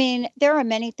 I mean, there are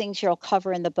many things you'll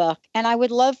cover in the book, and I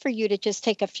would love for you to just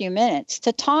take a few minutes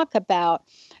to talk about,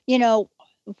 you know,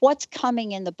 what's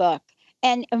coming in the book.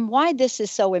 And why this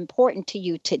is so important to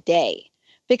you today,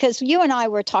 because you and I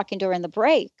were talking during the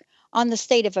break on the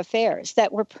state of affairs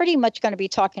that we're pretty much going to be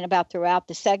talking about throughout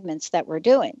the segments that we're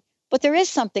doing. But there is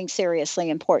something seriously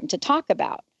important to talk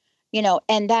about, you know,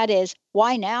 and that is,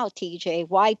 why now, TJ?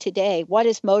 Why today? What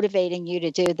is motivating you to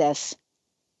do this?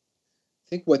 I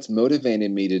think what's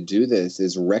motivating me to do this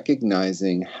is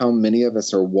recognizing how many of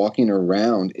us are walking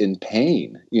around in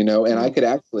pain, you know, and I could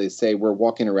actually say we're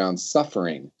walking around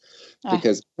suffering.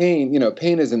 Because pain, you know,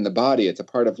 pain is in the body. It's a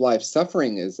part of life.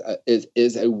 Suffering is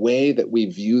a way that we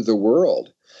view the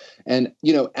world. And,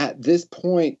 you know, at this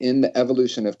point in the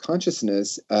evolution of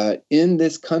consciousness, in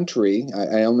this country,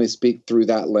 I only speak through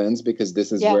that lens because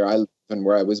this is where I live and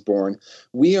where I was born.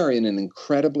 We are in an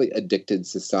incredibly addicted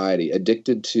society,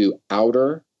 addicted to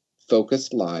outer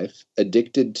focused life,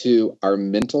 addicted to our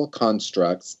mental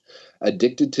constructs,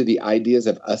 addicted to the ideas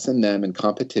of us and them and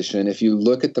competition. If you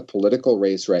look at the political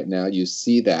race right now, you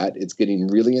see that it's getting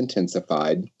really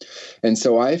intensified. And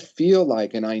so I feel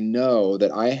like, and I know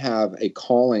that I have a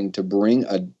calling to bring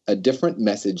a different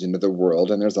message into the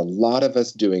world. And there's a lot of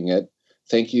us doing it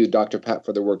thank you, Dr. Pat,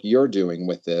 for the work you're doing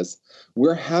with this.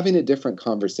 We're having a different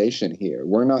conversation here.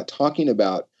 We're not talking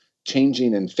about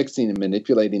changing and fixing and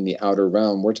manipulating the outer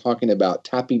realm. We're talking about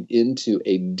tapping into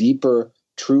a deeper,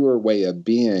 truer way of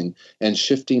being and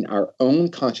shifting our own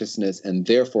consciousness and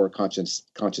therefore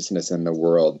consciousness in the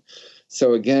world.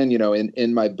 So again,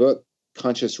 in my book,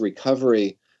 Conscious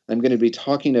Recovery, I'm going to be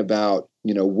talking about,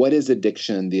 what is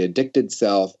addiction, the addicted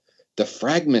self, the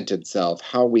fragmented self,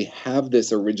 how we have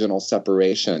this original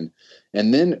separation,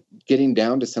 and then getting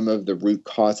down to some of the root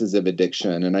causes of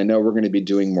addiction. And I know we're going to be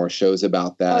doing more shows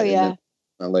about that. Oh, yeah.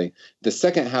 And then the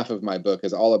second half of my book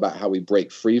is all about how we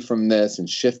break free from this and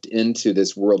shift into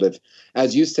this world of,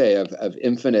 as you say, of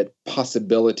infinite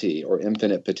possibility or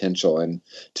infinite potential. And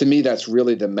to me, that's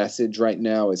really the message right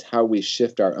now, is how we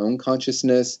shift our own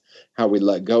consciousness, how we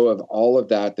let go of all of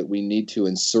that we need to,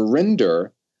 and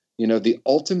surrender. The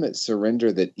ultimate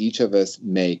surrender that each of us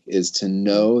make is to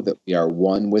know that we are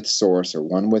one with Source, or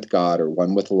one with God, or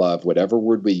one with love, whatever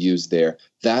word we use there.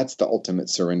 That's the ultimate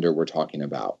surrender we're talking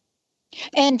about.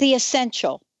 And the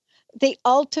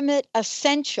ultimate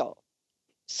essential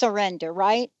surrender,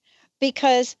 right?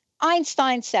 Because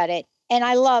Einstein said it, and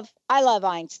I love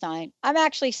Einstein. I'm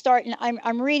actually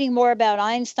I'm reading more about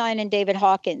Einstein and David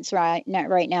Hawkins right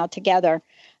now together.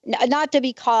 Not to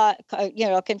be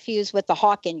confused with the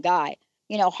Hawking guy.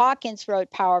 Hawkins wrote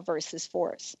Power versus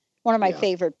Force, one of my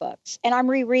favorite books, and I'm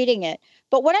rereading it.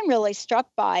 But what I'm really struck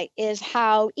by is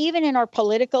how, even in our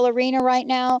political arena right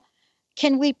now,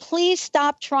 can we please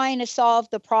stop trying to solve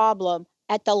the problem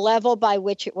at the level by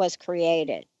which it was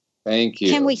created? Thank you.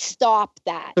 Can we stop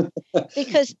that?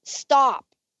 Because stop.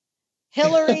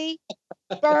 Hillary,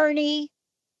 Bernie,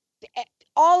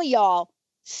 all y'all,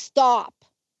 stop.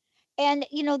 And,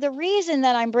 the reason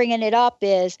that I'm bringing it up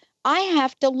is I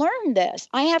have to learn this.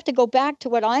 I have to go back to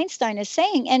what Einstein is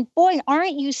saying. And boy,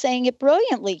 aren't you saying it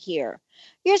brilliantly here?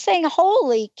 You're saying,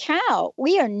 holy cow,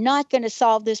 we are not going to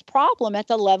solve this problem at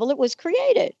the level it was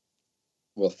created.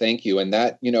 Well, thank you. And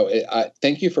that,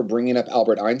 thank you for bringing up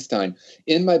Albert Einstein.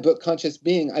 In my book, Conscious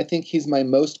Being, I think he's my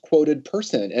most quoted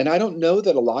person. And I don't know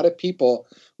that a lot of people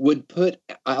would put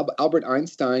Albert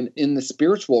Einstein in the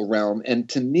spiritual realm. And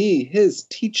to me, his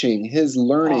teaching, his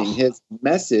learning, his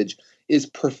message is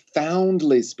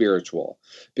profoundly spiritual,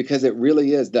 because it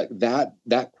really is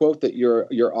that quote that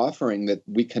you're offering, that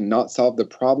we cannot solve the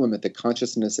problem at the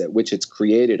consciousness at which it's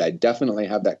created. I definitely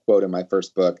have that quote in my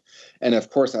first book. And of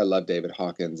course, I love David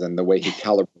Hawkins and the way he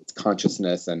calibrates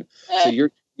consciousness. And so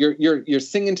you're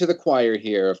singing to the choir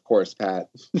here, of course, Pat.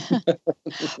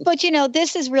 But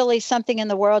this is really something in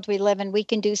the world we live in. We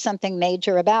can do something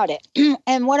major about it.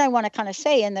 And what I want to kind of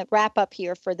say in the wrap up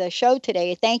here for the show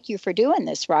today, thank you for doing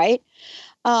this, right?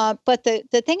 But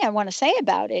the thing I want to say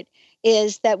about it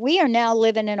is that we are now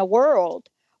living in a world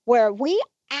where we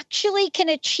actually can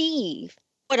achieve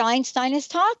what Einstein is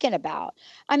talking about.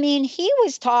 I mean, he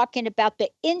was talking about the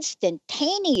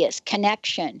instantaneous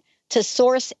connection to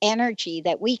source energy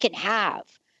that we can have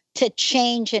to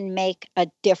change and make a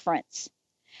difference.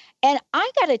 And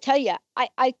I got to tell you,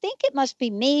 I think it must be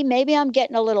me. Maybe I'm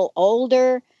getting a little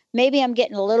older. Maybe I'm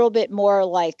getting a little bit more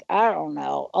like, I don't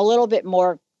know, a little bit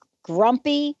more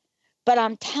grumpy. But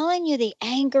I'm telling you, the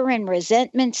anger and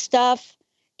resentment stuff,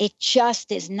 it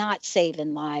just is not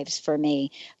saving lives for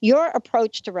me. Your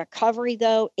approach to recovery,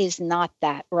 though, is not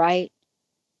that, right?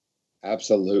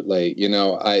 Absolutely.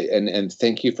 And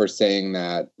thank you for saying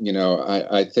that.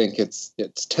 I think it's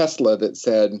Tesla that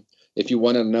said, if you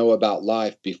want to know about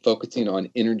life, be focusing on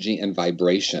energy and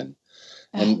vibration.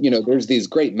 And, there's these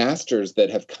great masters that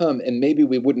have come, and maybe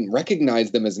we wouldn't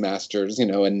recognize them as masters,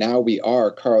 and now we are.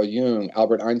 Carl Jung,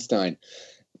 Albert Einstein.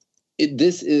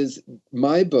 This is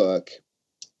my book,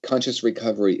 Conscious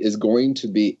Recovery, is going to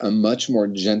be a much more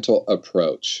gentle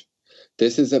approach.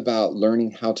 This is about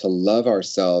learning how to love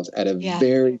ourselves at a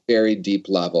very, very deep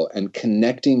level, and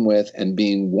connecting with and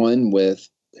being one with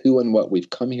who and what we've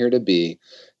come here to be.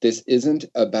 This isn't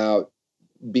about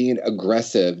being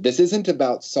aggressive. This isn't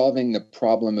about solving the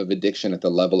problem of addiction at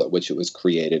the level at which it was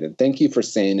created. And thank you for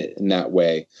saying it in that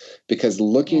way, because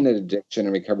looking at addiction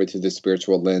and recovery through the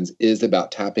spiritual lens is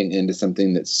about tapping into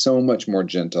something that's so much more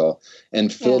gentle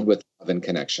and filled with love and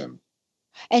connection.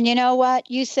 And you know what?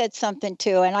 You said something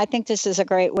too, and I think this is a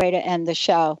great way to end the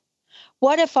show.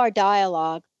 What if our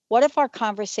dialogue, what if our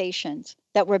conversations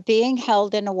that were being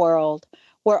held in the world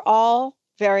were all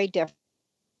very different?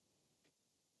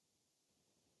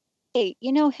 Hey,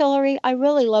 Hillary, I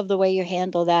really love the way you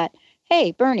handle that.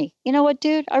 Hey, Bernie, you know what,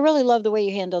 dude? I really love the way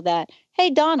you handle that. Hey,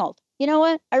 Donald, you know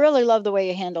what? I really love the way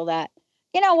you handle that.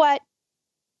 You know what?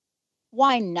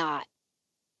 Why not?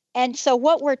 And so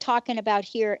what we're talking about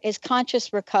here is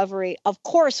conscious recovery. Of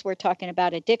course, we're talking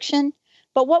about addiction,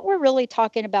 but what we're really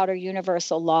talking about are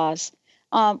universal laws.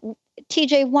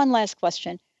 TJ, one last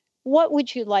question. What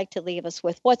would you like to leave us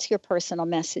with? What's your personal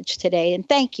message today? And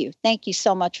thank you. Thank you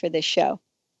so much for this show.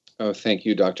 Oh, thank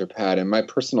you, Dr. Pat. And my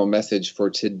personal message for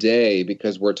today,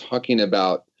 because we're talking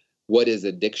about what is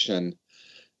addiction,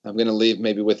 I'm going to leave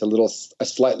maybe with a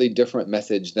slightly different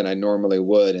message than I normally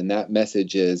would. And that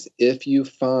message is, if you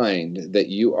find that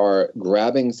you are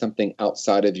grabbing something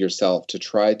outside of yourself to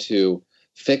try to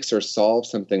fix or solve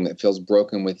something that feels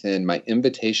broken within, my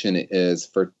invitation is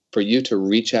for you to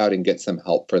reach out and get some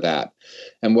help for that.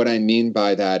 And what I mean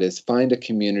by that is find a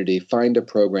community, find a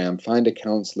program, find a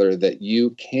counselor that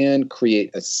you can create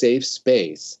a safe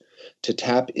space to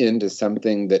tap into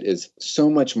something that is so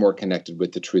much more connected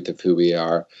with the truth of who we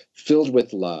are, filled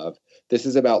with love. This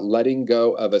is about letting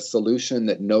go of a solution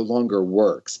that no longer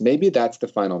works. Maybe that's the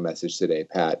final message today,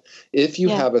 Pat. If you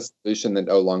have a solution that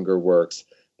no longer works,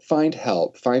 find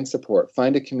help, find support,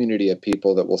 find a community of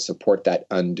people that will support that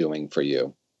undoing for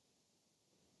you.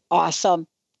 Awesome.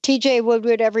 TJ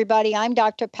Woodward, everybody. I'm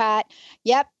Dr. Pat.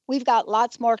 Yep, we've got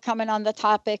lots more coming on the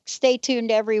topic. Stay tuned,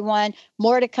 everyone.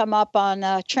 More to come up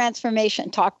on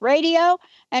Transformation Talk Radio.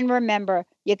 And remember,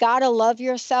 you got to love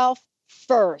yourself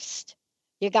first.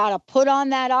 You got to put on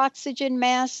that oxygen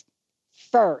mask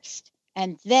first.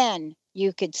 And then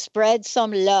you could spread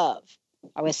some love.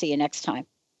 I will see you next time.